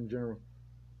life in general.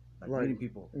 Like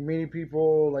Meeting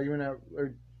people, like even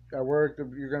at work,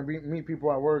 you're gonna meet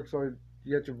people at work, so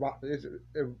you get your vibe. It's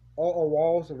all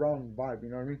walls around vibe. You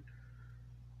know what I mean?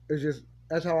 It's just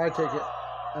that's how I take it.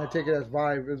 I take it as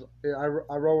vibe.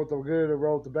 I roll with the good, I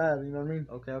roll with the bad. You know what I mean?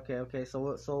 Okay.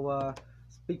 So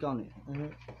speak on it.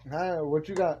 Hi, what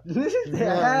you got?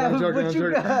 I'm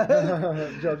joking.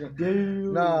 I'm joking.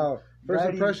 Dude. No, first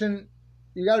Righty. impression,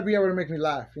 you got to be able to make me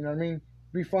laugh. You know what I mean?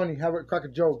 Be funny, crack a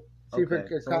joke, see if it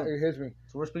hits me.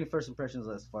 So we're speaking first impressions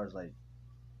as far as like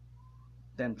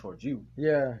them towards you.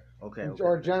 Yeah. Okay.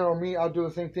 Or in general, me, I'll do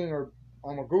the same thing, or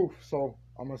I'm a goof, so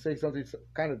I'm gonna say something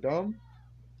kind of dumb,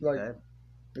 like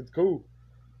it's cool.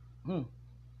 And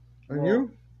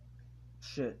you?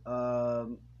 Shit.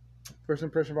 First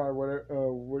impression about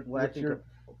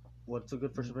what's a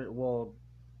good first impression? Well,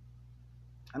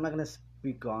 I'm not gonna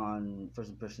speak on first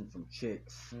impression from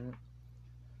chicks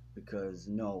because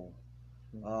no.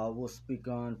 We'll speak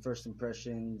on first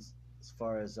impressions as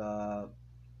far as I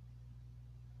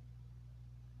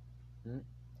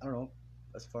don't know,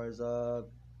 as far as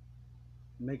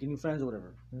making new friends or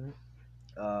whatever.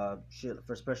 Shit,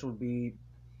 first impression would be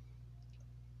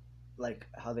like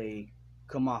how they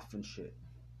come off and shit.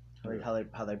 Right, how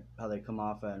they come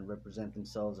off and represent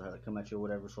themselves, or how they come at you or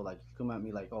whatever. So like, if you come at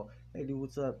me like, oh, hey dude,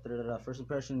 what's up? Da-da-da-da. First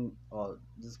impression, oh,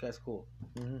 this guy's cool.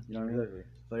 Mm-hmm. You know what I mean?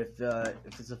 But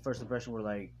if it's a first impression where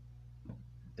like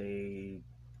they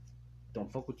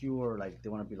don't fuck with you, or like they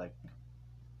want to be like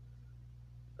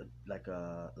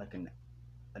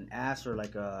an ass, or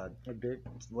like a dick,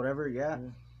 whatever, yeah.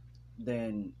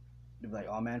 Then they'll be like,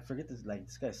 oh man, forget this. Like,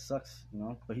 this guy sucks, you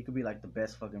know. But he could be like the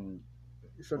best fucking.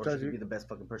 Sometimes he could be the best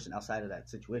fucking person outside of that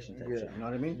situation type shit. You know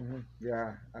what I mean? Mm-hmm.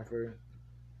 Yeah, I feel you.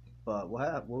 But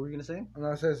what were you gonna say?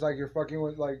 No, it says like you're fucking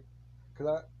with like,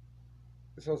 so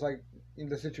it's like in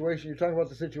the situation you're talking about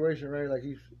the situation, right? Like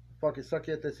he's fucking sucky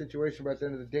at that situation, but at the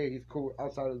end of the day, he's cool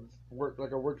outside of work,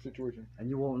 like a work situation. And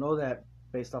you won't know that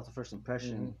based off the first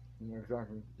impression. Mm-hmm.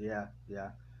 Exactly. Yeah.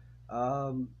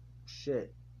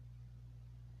 Shit.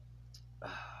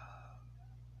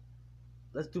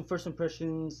 Let's do first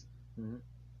impressions. Mm-hmm.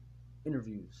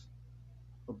 Interviews,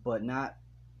 but not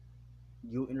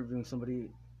you interviewing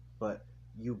somebody, but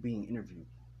you being interviewed.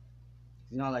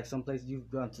 You know, like some places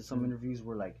you've gone to some interviews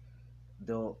where like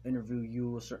they'll interview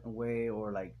you a certain way,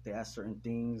 or like they ask certain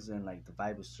things, and like the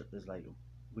vibe is like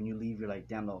when you leave, you're like,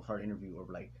 damn, that was a hard interview, or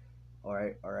like, all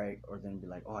right, or then be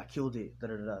like, oh, I killed it, da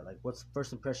da da. Like, what's the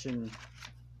first impression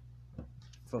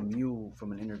from you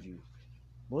from an interview?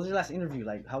 What was your last interview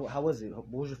like? How was it? What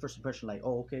was your first impression like?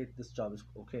 Oh, okay, this job is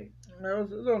okay. It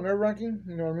was a little nerve-wracking,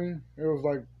 you know what I mean? It was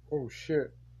like, oh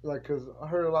shit, like, cause I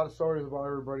heard a lot of stories about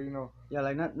everybody, you know. Yeah,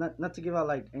 like not to give out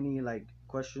like any like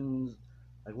questions,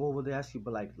 like what would they ask you,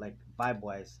 but like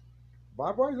vibe-wise.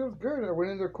 Vibe-wise, it was good. I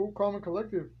went in there cool, calm, and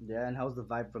collective. Yeah, and how's the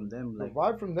vibe from them? Like, the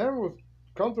vibe from them was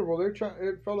comfortable. They're trying.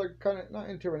 It felt like kind of not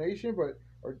intimidation, but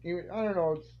or even I don't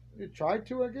know. It tried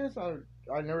to, I guess.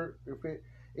 I never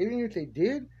even if they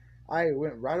did, I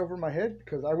went right over my head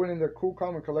because I went in there cool,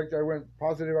 calm, and collected. I went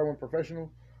positive. I went professional.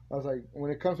 I was like,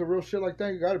 when it comes to real shit like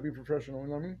that, you got to be professional. You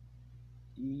know what I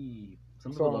mean?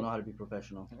 Some people don't know how to be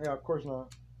professional. Yeah, of course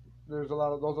not. Those are a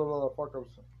lot of fuck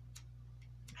ups.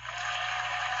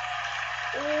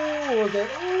 Oh, was that?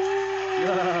 Oh,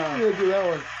 yeah, do that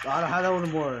one. I don't have that one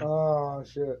anymore. Oh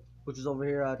shit. Which is over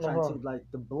here trying to light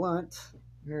the blunt.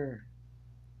 Here.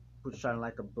 Which is trying to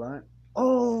light the blunt.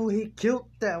 Oh, he killed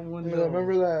that one. Yeah,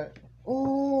 remember that?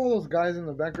 Oh, those guys in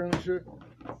the background and shit.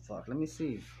 Fuck, let me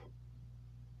see.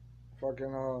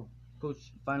 Fucking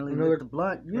Pooch finally lit the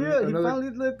blunt. Yeah, he finally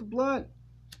lit the blunt.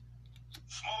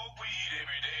 Smoke weed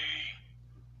every day.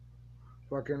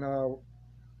 Fucking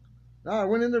I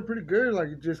went in there pretty good.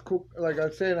 Like just cool. Like I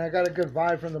said, I got a good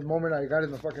vibe from the moment I got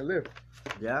in the fucking lift.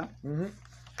 Yeah. Mhm.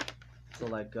 So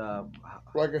like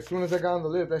as soon as I got on the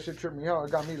lift, that shit tripped me out.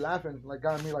 It got me laughing. Like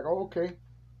got me like, oh okay,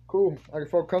 cool. I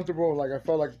felt comfortable. Like I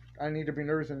felt like I need to be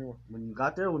nervous anymore. When you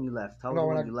got there, or when you left? How was it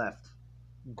when you left?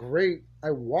 Great. I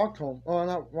walked home. Oh,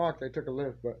 not walked. I took a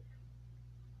lift, but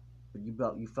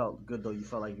you felt good though. You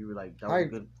felt like you were like that was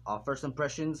good. First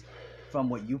impressions from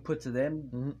what you put to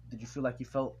them. Mm-hmm. Did you feel like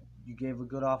you gave a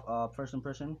good first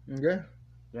impression? Yeah.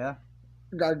 Yeah.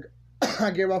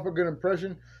 I gave off a good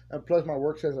impression, and plus my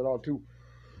work says it all too.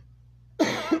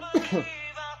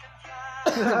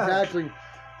 Exactly.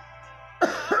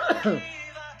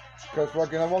 Because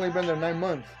fucking, I've only been there 9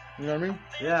 months. You know what I mean?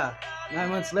 Yeah. 9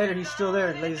 months later, he's still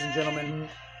there, ladies and gentlemen.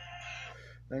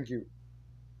 Thank you.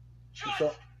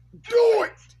 So, do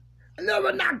it! I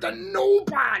never knocked on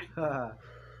nobody!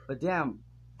 But damn.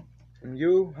 And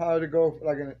you? How did it go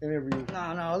like in an interview?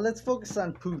 No, let's focus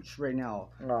on Pooch right now.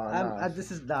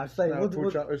 This is not...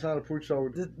 It's not a Pooch show.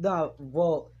 No,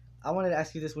 well, I wanted to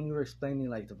ask you this when you were explaining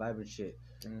like the vibe and shit.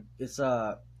 Mm. It's,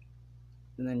 and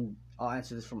then I'll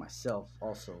answer this for myself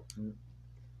also. Mm.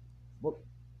 What,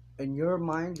 in your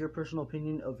mind, your personal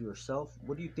opinion of yourself,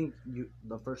 what do you think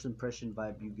the first impression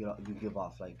vibe you give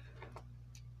off? Like,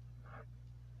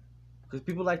 because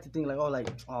people like to think like,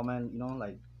 oh man, you know,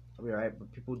 like, I'll be alright,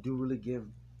 but people do really give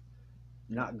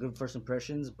not good first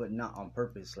impressions, but not on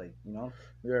purpose, like, you know?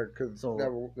 Yeah, because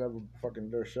that will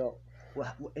fucking their show.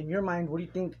 Well, in your mind, what do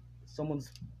you think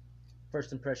someone's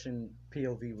first impression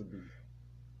POV would be?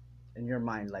 In your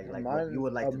mind, like what you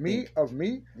would like to think. Of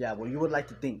me? Yeah, what you would like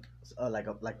to think, like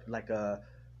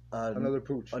another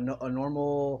Pooch, a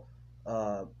normal,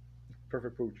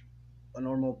 perfect Pooch, a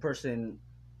normal person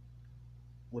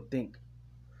would think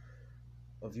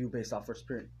of you based off first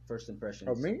impressions.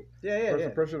 Of me? Yeah. First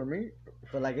impression of me?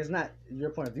 But like, it's not your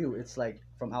point of view. It's like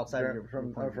from outside of your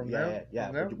from point of view. them.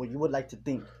 Yeah. From What you would like to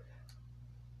think.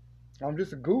 I'm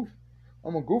just a goof.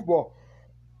 I'm a goofball.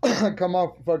 I come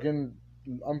off fucking.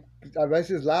 I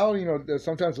guess it's loud, you know.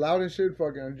 Sometimes loud and shit.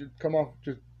 Fucking, I just come off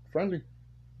just friendly.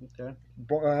 Okay.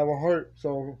 I have a heart,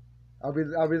 so I'll be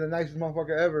the nicest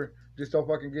motherfucker ever. Just don't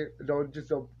fucking don't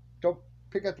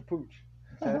pick at the pooch.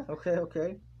 Okay.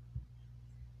 Dolomite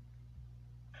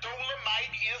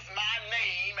is my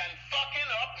name, and fucking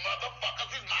up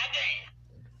motherfuckers is my game.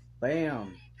 Bam.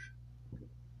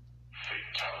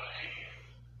 Fatality.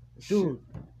 Dude,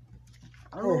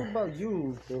 I don't know about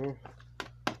you, Uh-huh.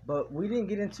 but we didn't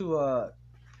get into our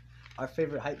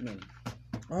favorite hype men.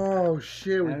 Oh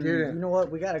shit, we And didn't. You know what?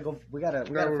 We gotta finish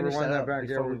rewind that that up back,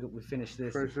 before yeah, we finish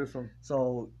this. First this one.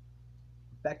 So,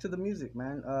 back to the music,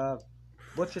 man.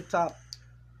 What's your top?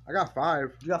 I got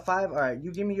 5 You got 5. All right,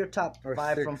 you give me your top Or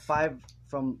 5 6. from 5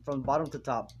 from bottom to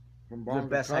top. from Your bottom to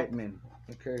best top. hype men.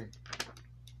 Okay.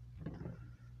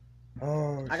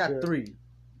 Oh, I got shit. 3.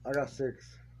 I got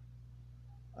 6.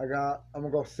 I'm gonna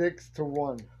go 6 to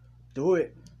 1. Do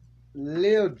it.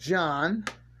 Lil Jon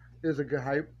is a good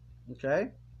hype.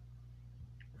 Okay.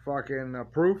 Fucking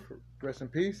Proof, rest in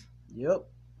peace. Yep.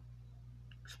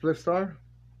 Split Star,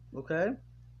 Okay.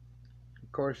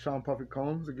 of course, Sean Puffy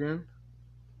Combs again.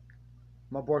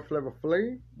 My boy Flavor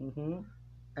Flav Mhm.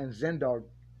 and Zendog.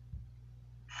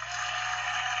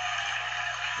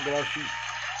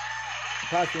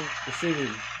 Passing. The city.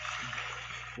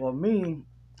 Well, me,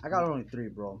 I got only 3,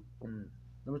 bro. Mm.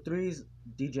 Number 3 is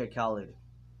DJ Khaled.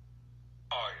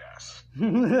 Oh, yes.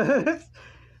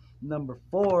 Number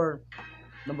 4.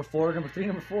 Number 3.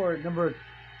 Number 4. Bruh.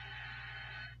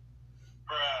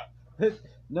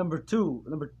 Number 2.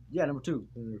 Number 2.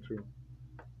 Number 2.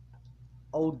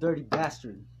 Old Dirty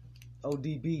Bastard.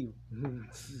 ODB.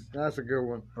 That's a good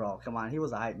one. Bro, come on. He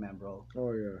was a hype man, bro.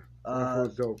 Oh yeah. That Uh,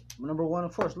 was dope. number 1,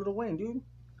 of course, Lil Wayne, dude.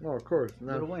 Oh, of course.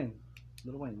 Lil Wayne.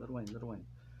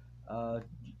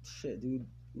 Shit, dude.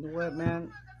 You know what,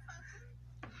 man?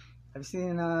 Have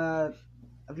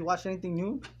you watched anything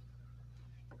new?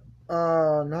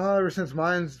 No, ever since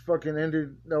mine's fucking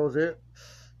ended, that was it.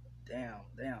 Damn.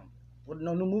 What,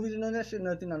 no new movies or none of that shit?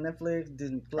 Nothing on Netflix,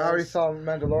 Disney Plus? I already saw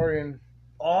Mandalorian.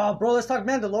 Oh, bro, let's talk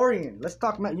Mandalorian.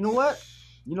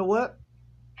 You know what?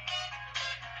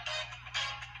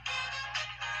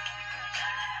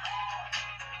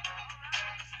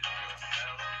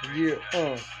 Yeah.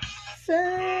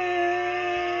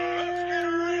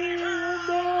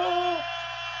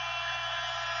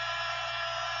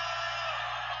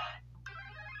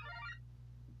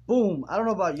 Boom. I don't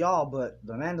know about y'all, but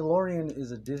The Mandalorian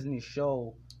is a Disney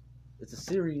show. It's a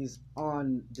series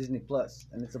on Disney Plus,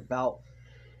 and it's about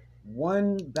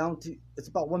one bounty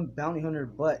hunter,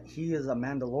 but he is a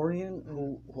Mandalorian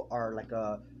who are like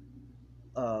a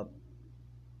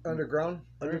Underground.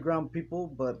 people,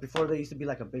 but before they used to be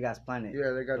like a big ass planet. Yeah,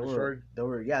 they got destroyed. They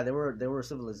were a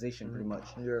civilization pretty much.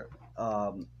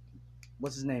 Yeah.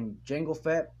 What's his name? Jango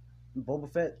Fett,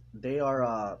 Boba Fett. They're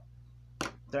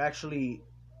actually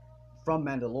from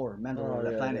Mandalore,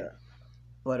 the planet. Yeah.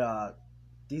 But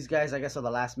these guys, I guess, are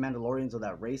the last Mandalorians of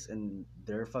that race, and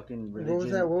their fucking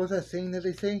religion. What was that saying that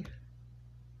they say?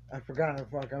 I forgot. I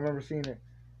remember seeing it.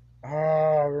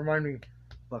 Ah, remind me.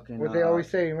 Fucking. What they always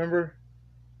say, remember?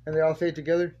 And they all say it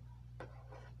together.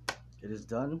 It is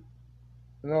done.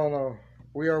 No.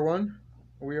 We are one.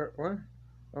 We are what? I'm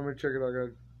gonna check it out,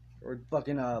 guys.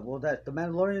 Fucking. The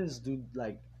Mandalorians do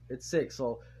like it's sick.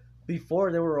 So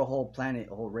before they were a whole planet,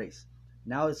 a whole race.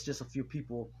 Now it's just a few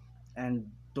people, and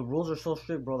the rules are so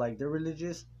strict, bro. Like their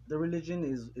religion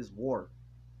is war,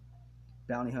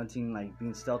 bounty hunting, like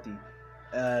being stealthy.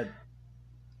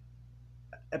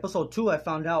 Episode 2, I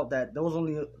found out that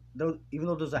even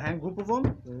though there's a hand group of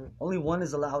them, only one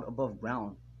is allowed above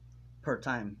ground per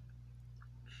time.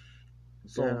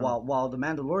 So while the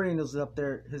Mandalorian is up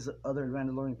there, his other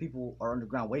Mandalorian people are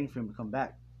underground waiting for him to come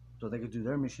back, so they could do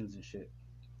their missions and shit,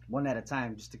 one at a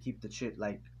time, just to keep the shit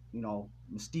like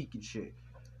mystique and shit.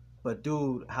 But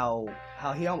dude, how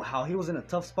he was in a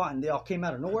tough spot and they all came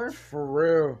out of nowhere. For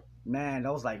real, man,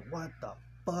 I was like, what the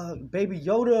fuck, Baby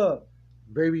Yoda.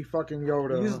 Baby fucking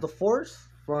Yoda. He uses the Force.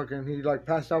 Fucking, he like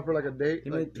passed out for like a day. He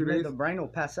like made the Rhino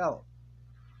pass out,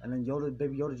 and then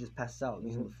Baby Yoda just passed out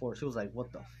using the Force. He was like, what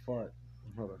the fuck?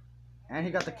 Hold on. And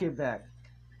he got the kid back.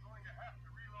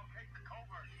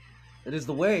 It is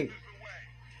the way.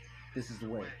 This is the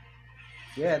way.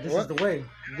 Yeah, this is the way.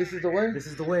 This is the way. This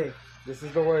is the way. This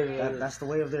is the way. That's the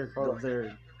way of their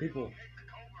people.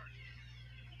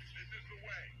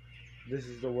 This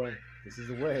is the way. This is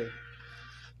the way.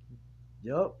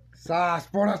 Yup. Sas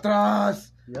por atrás.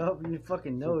 Yup, you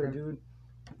fucking know it, dude.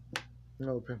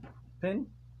 No pin. Pin?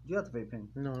 You have to pay pin.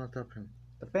 No, not that pin.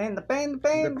 The plane. The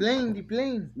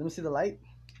plane. Let me see the light.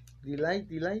 The light.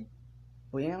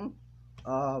 Bam.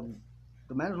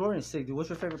 The Mandalorian is sick, dude. What's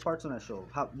your favorite parts on that show?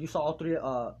 You saw all 3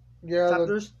 Yeah,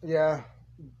 chapters.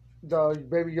 The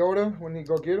Baby Yoda when he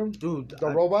go get him. Dude, The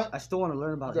robot. I still want to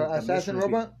learn about The assassin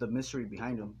mystery, robot? the mystery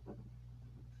behind him.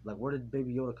 Like, where did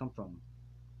Baby Yoda come from?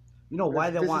 You know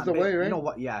why they This want? is the way, right? You know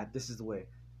what? Yeah, this is the way.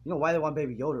 You know why they want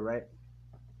Baby Yoda, right?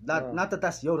 Not that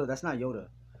that's Yoda. That's not Yoda.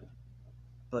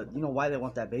 But you know why they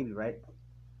want that baby, right?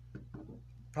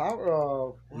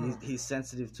 How? He's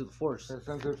sensitive to the Force.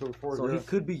 Sensitive to the Force. So yeah. he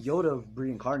could be Yoda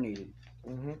reincarnated.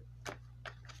 Mhm.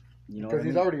 You know, Because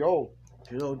he's already old.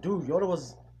 You know, dude, Yoda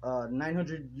was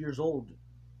 900 years old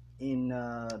in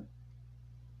the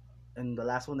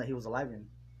last one that he was alive in.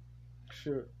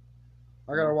 Shit.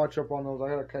 I gotta watch up on those. I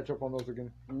gotta catch up on those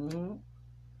again. Mm-hmm.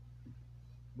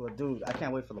 But dude, I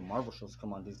can't wait for the Marvel shows to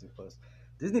come on Disney Plus.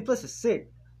 Disney Plus is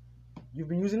sick. You've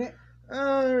been using it?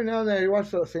 Every now and then you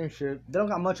watch the same shit. They don't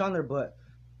got much on there, but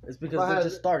it's because they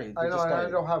just started. I know. I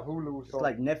don't have Hulu. So. It's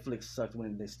like Netflix sucked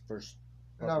when they first.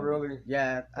 Not really.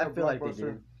 Yeah, I feel like they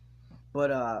Blockbuster. did.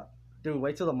 But dude,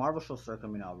 wait till the Marvel shows start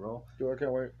coming out, bro. Dude, I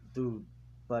can't wait. Dude,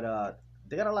 but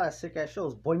they got a lot of sick ass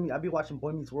shows. I be watching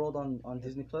Boy Meets World on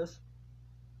Disney Plus.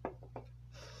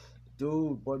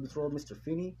 Dude, Boy Meets World, Mr.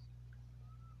 Feeney.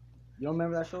 You don't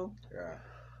remember that show? Yeah.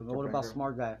 What about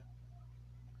Smart Guy?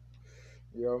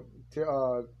 Yo,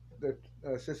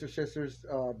 the sisters,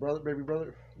 baby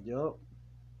brother. Yup.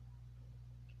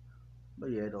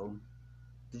 But yeah, though.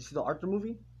 Did you see the Arthur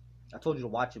movie? I told you to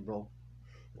watch it, bro.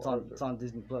 It's on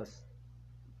Disney Plus.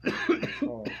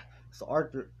 Oh. So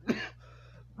Arthur.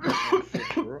 Oh,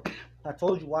 shit, bro. I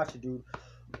told you watch it, dude.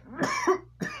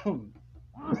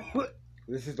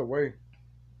 This is the way.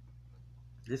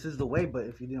 This is the way, but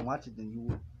if you didn't watch it, then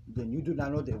you do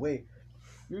not know the way.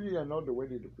 You didn't know the way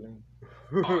to blame.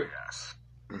 Oh, yes.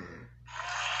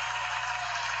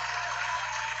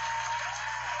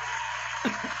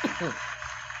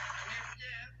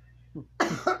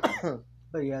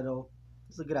 But yeah, though,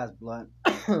 it's a good ass blunt.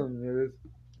 It is.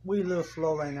 We a little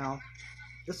slow right now.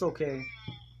 It's okay.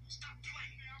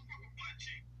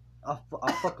 I'll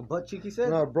fuck a butt cheek, he said?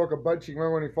 No, I broke a butt cheek.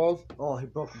 Remember when he falls? Oh, he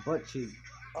broke a butt cheek.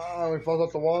 When he falls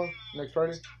off the wall next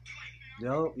Friday?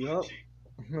 Yup.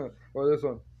 Or this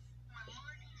one.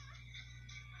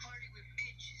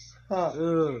 Huh.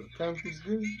 Ugh. Time to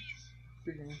do.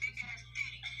 Speaking.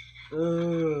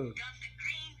 Ugh.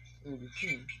 In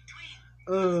between.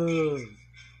 Ugh.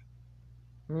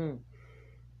 Hmm.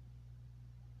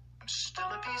 I'm still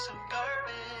a piece of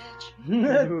garbage.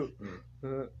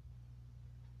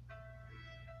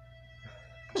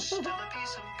 Still a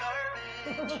piece of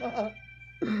garbage.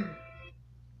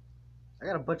 I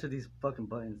got a bunch of these fucking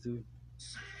buttons, dude.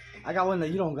 I got one that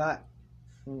you don't got.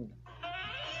 Hmm.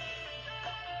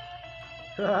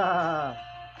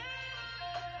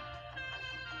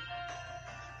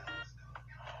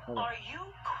 Are you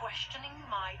questioning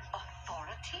my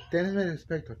authority? Dennis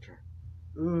Inspector.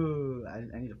 Ooh, I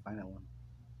need to find that one.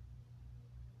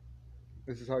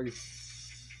 This is how you.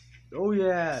 Oh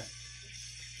yeah.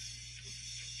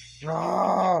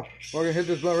 Ah! We're gonna hit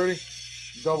this blunt. Ready?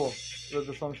 Double. Let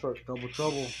the sun start. Double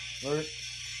trouble. Ready?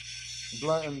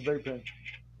 Blunt and vape pen.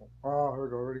 Ah, here we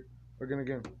go. Ready?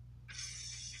 Again.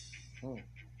 Oh.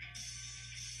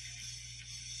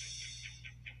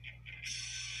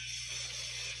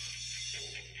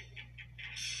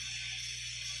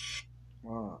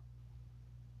 Ah.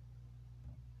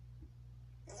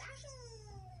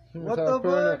 What the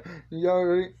fuck? Yo,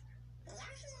 ready?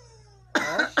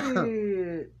 Oh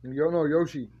shit. Yo, no,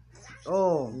 Yoshi.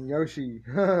 Oh. Yoshi.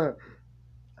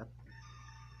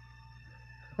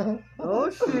 Oh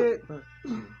shit.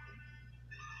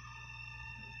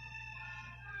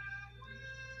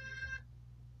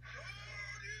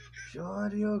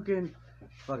 Shoryuken.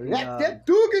 Fucking Let that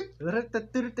do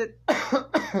it.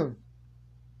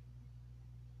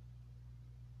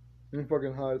 I'm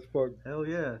fucking high as fuck. Hell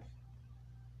yeah.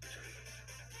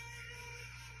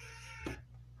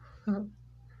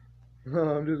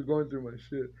 I'm just going through my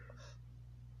shit.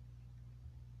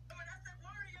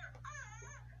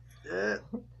 Yeah.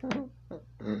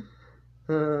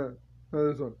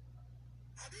 This one.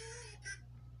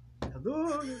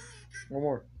 Hadouken. One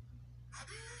more.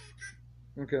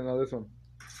 Okay, now this one.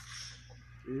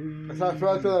 That's how I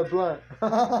fell to that blunt.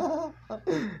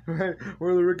 Right,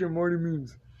 where the Rick and Morty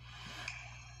memes.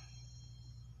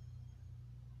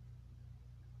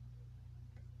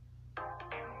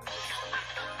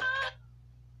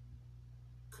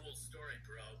 Cool story,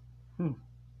 bro.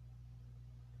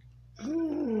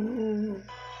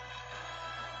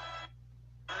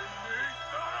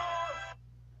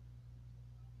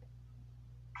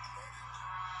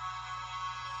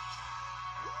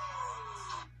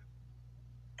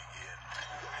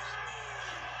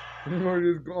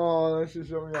 We're just oh, that shit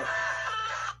showed me up.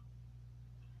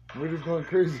 We're just going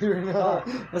crazy right now.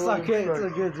 That's not good. It's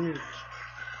not good, dude.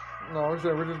 No, I'm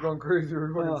saying we're just going crazy.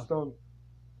 We're fucking stoned.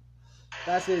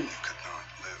 That's it. You could not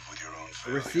live with your own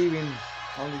failure. Receiving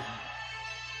all these.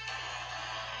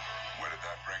 Where did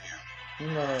that bring you?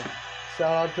 You know,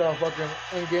 shout out to our fucking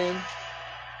Endgame.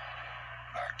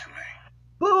 Back to me.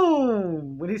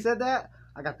 Boom! When he said that,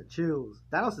 I got the chills.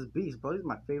 Thanos is beast, bro. He's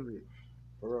my favorite.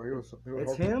 For real, he was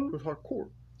It's hardcore. him? He was hardcore.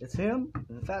 It's him,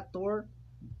 Fat Thor,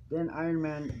 then Iron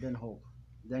Man, then Hulk,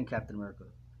 then Captain America.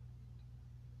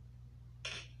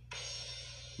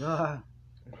 Ah,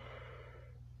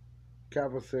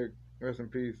 Cap was sick. Rest in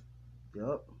peace.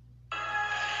 yup.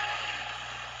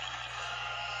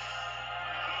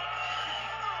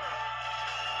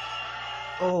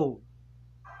 Oh.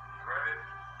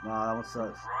 Nah, that one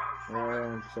sucks.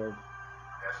 Yeah, so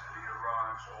Destiny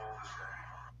arrives all the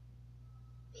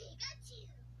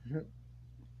same.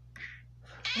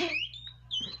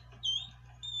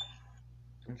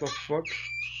 what the fuck?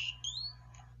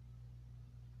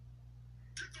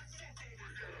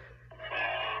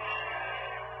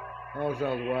 Oh,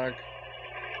 that was whack.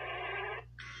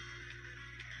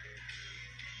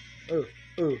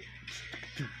 Oh.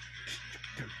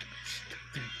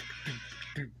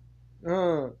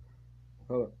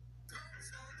 Hold up.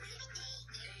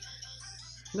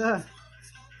 Nah.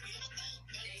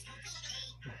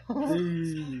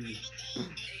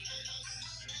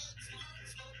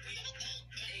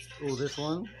 Oh, this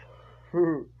one?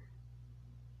 Perfectly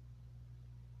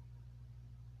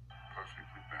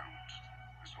balanced.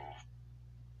 This whole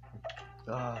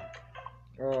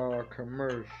Ah.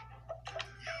 Commercial.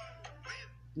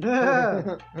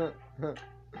 Yeah.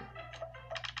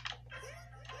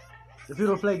 If you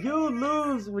don't play, you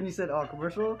lose. When you said, "Oh,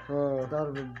 commercial," that would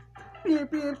have been.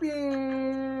 Beep, beep,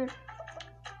 beep.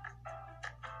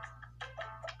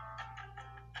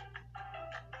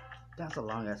 That's a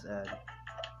long ass ad.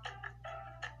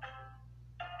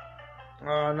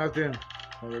 Nothing.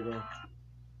 There we go.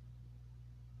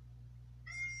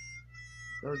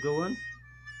 That's a good one.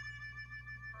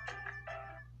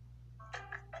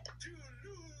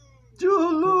 You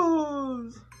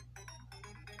lose.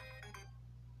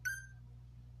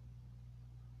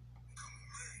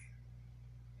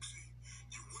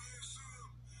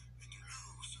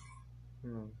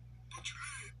 No.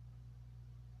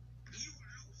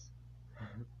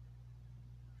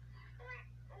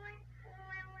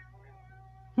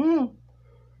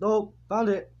 Nope, found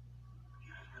it.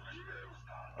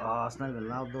 Oh, it's not even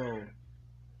loud though.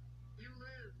 You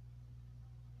lose.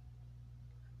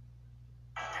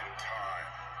 in time,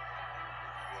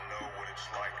 you will know what it's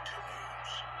like to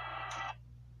lose.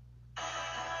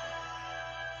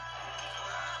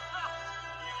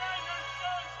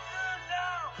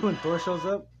 When Thor shows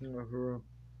up, No, for real.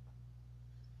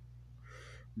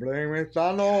 Blame it,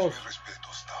 Thanos.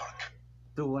 Respeto, Stark.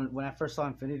 dude, when I first saw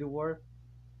Infinity War,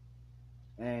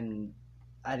 and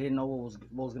I didn't know what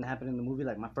was gonna happen in the movie.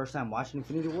 Like my first time watching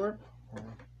Infinity War,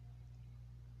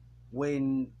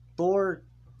 when Thor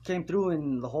came through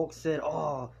and the Hulk said,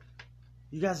 "Oh,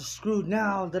 you guys are screwed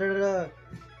now." Da da da.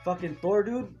 Fucking Thor,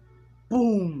 dude.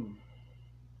 Boom.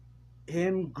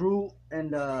 Him, Groot,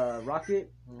 and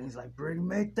Rocket. And he's like, "Bring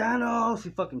me Thanos." He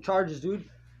fucking charges, dude.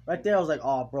 Right there, I was like,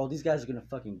 "Oh, bro, these guys are gonna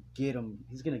fucking get him.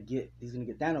 He's gonna get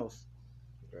Thanos."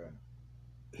 Yeah.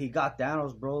 He got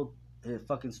Thanos, bro. The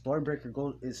fucking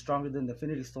Stormbreaker is stronger than the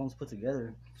Infinity Stones put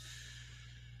together.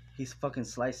 He's fucking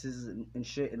slices and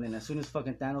shit, and then as soon as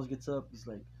fucking Thanos gets up, he's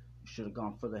like, "You should have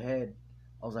gone for the head."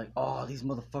 I was like, "Oh, these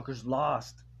motherfuckers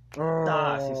lost."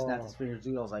 Das, he snapped his fingers,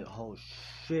 dude. I was like, "Oh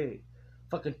shit!"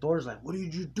 Fucking Thor's like, "What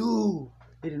did you do?"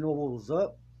 He didn't know what was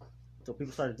up, so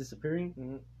people started disappearing.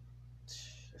 Mhm.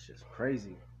 That shit's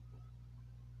crazy.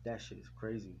 That shit is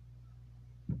crazy.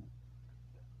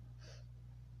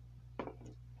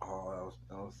 Oh,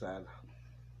 that was sad.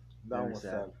 That Very one was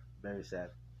sad. sad. Very sad.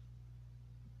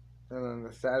 And then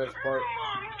the saddest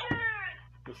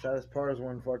part is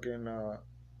when fucking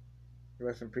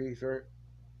rest in peace, right?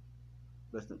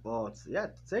 Oh, yeah,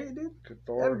 say it, dude. To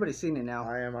Thor. Everybody's seen it now.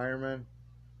 I am Iron Man.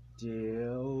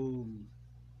 Damn.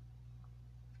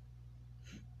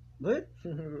 What?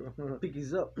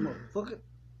 Pickies up, motherfucker.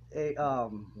 Hey,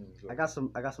 I got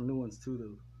some new ones too,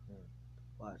 though.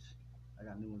 Watch, I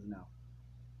got new ones now.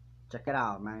 Check it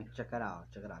out, man. Check it out.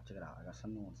 I got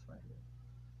some new ones right here.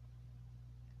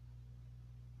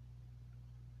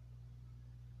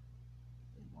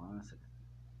 One second.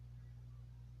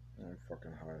 I'm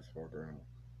fucking high as fuck right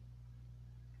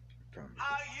now.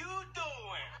 How you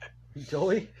doing?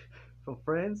 Joey from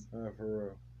Friends. For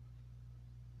real.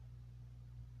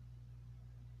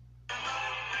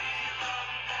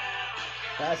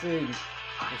 Passing.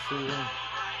 Let's see him.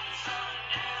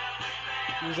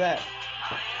 Who's that?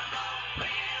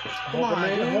 Come on,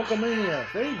 dude. Hulkamania.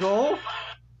 There you go.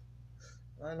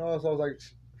 I know, so I was like,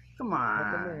 Come on.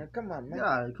 Hulkamania. Come on, man.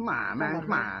 Yeah, come on, man.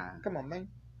 Come on. Come on, man.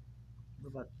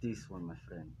 What about this one, my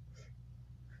friend?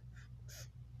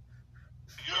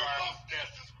 Your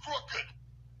mustache is crooked.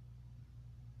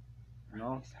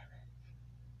 No?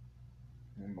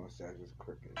 My mustache is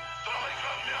crooked.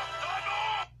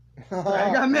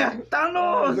 Tráigame That's a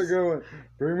Thanos! good one.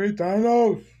 Bring me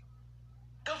Thanos.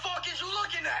 The fuck is you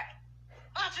looking at?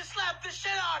 I just slapped the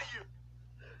shit out of you.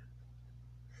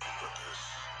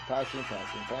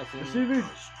 Passing. Receiving.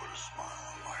 Put a smile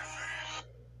on my face.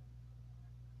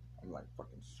 I'm like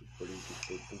fucking super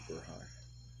duper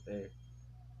high. Hey.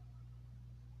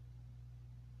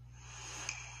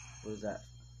 What is that?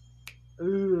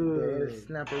 Ooh.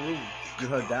 Snapperoo. You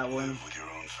heard that one? With your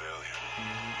own failure.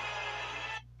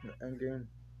 The end game.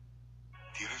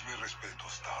 Tienes mi respeto,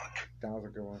 Stark. That was a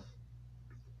good one.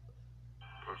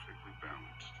 Perfectly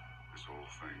balanced. This whole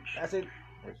thing should That's it.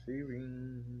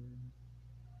 Receiving.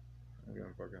 I'm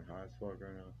getting fucking high as fuck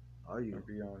right now. Are you? I'll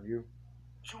be on you.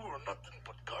 You are nothing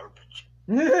but garbage.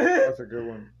 That's a good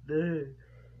one.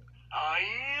 I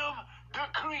am the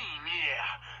cream, yeah.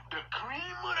 The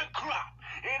cream of the crop.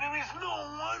 And there is no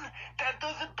one that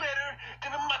does it better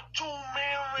than a macho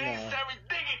man raised every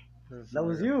diggy. That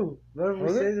was you. Remember we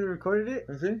Was it? said they recorded it?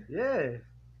 Is he? Yeah.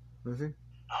 Is he?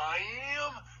 I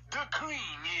am the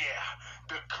cream, yeah.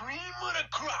 The cream of the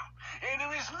crop. And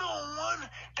there is no one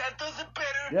that does it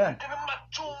better Yeah. than a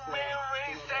macho man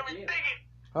raised every diggy.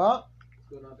 Huh?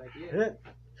 Yeah.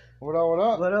 What up, what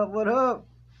up? What up, what up?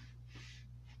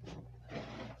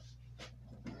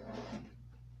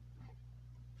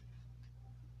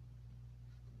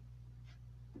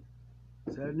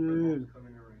 Saturn.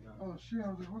 Oh shit, I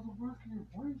was like, what the fuck are you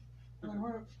playing? Like,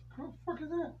 what the fuck is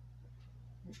that?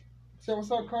 Say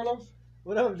what's up, Carlos?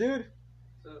 What up, dude?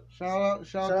 Shout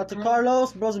Shout out to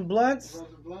Carlos, Bros and Blunts.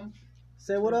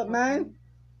 Say what up, man.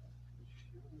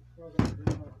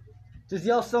 Just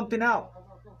yell something out.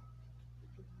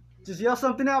 Just yell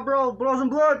something out, bro. Bros and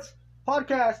Blunts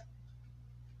podcast.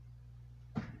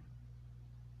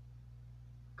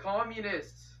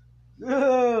 Communists.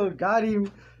 Oh, got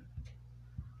him.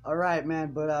 All right,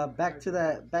 man. But back to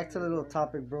the little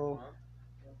topic, bro.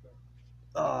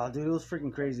 Oh, dude, it was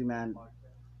freaking crazy, man.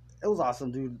 It was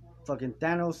awesome, dude. Fucking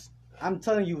Thanos. I'm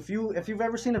telling you, if you've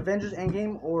ever seen Avengers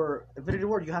Endgame or Infinity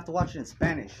War, you have to watch it in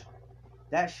Spanish.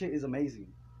 That shit is amazing.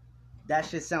 That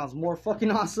shit sounds more fucking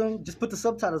awesome. Just put the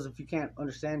subtitles if you can't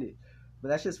understand it. But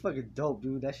that shit's fucking dope,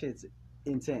 dude. That shit's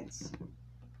intense.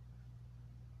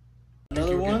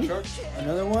 Another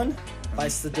one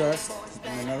bites the dust,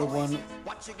 and another one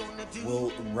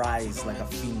will rise like a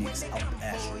phoenix out of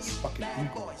ashes. Fucking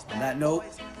people. On that note,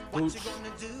 Pooch.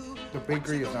 The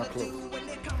bakery is not closed.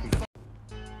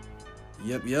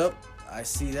 Yep, I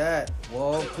see that.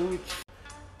 Well, Pooch,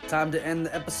 time to end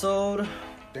the episode.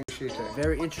 Appreciate that.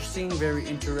 Very interesting, very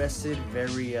interested,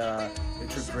 very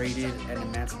integrated and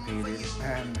emancipated,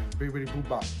 And Bibbidi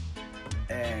Boobop.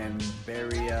 and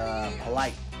very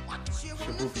polite.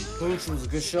 Shaboopy. Pooch, it was a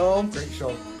good show. Great show.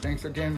 Thanks again.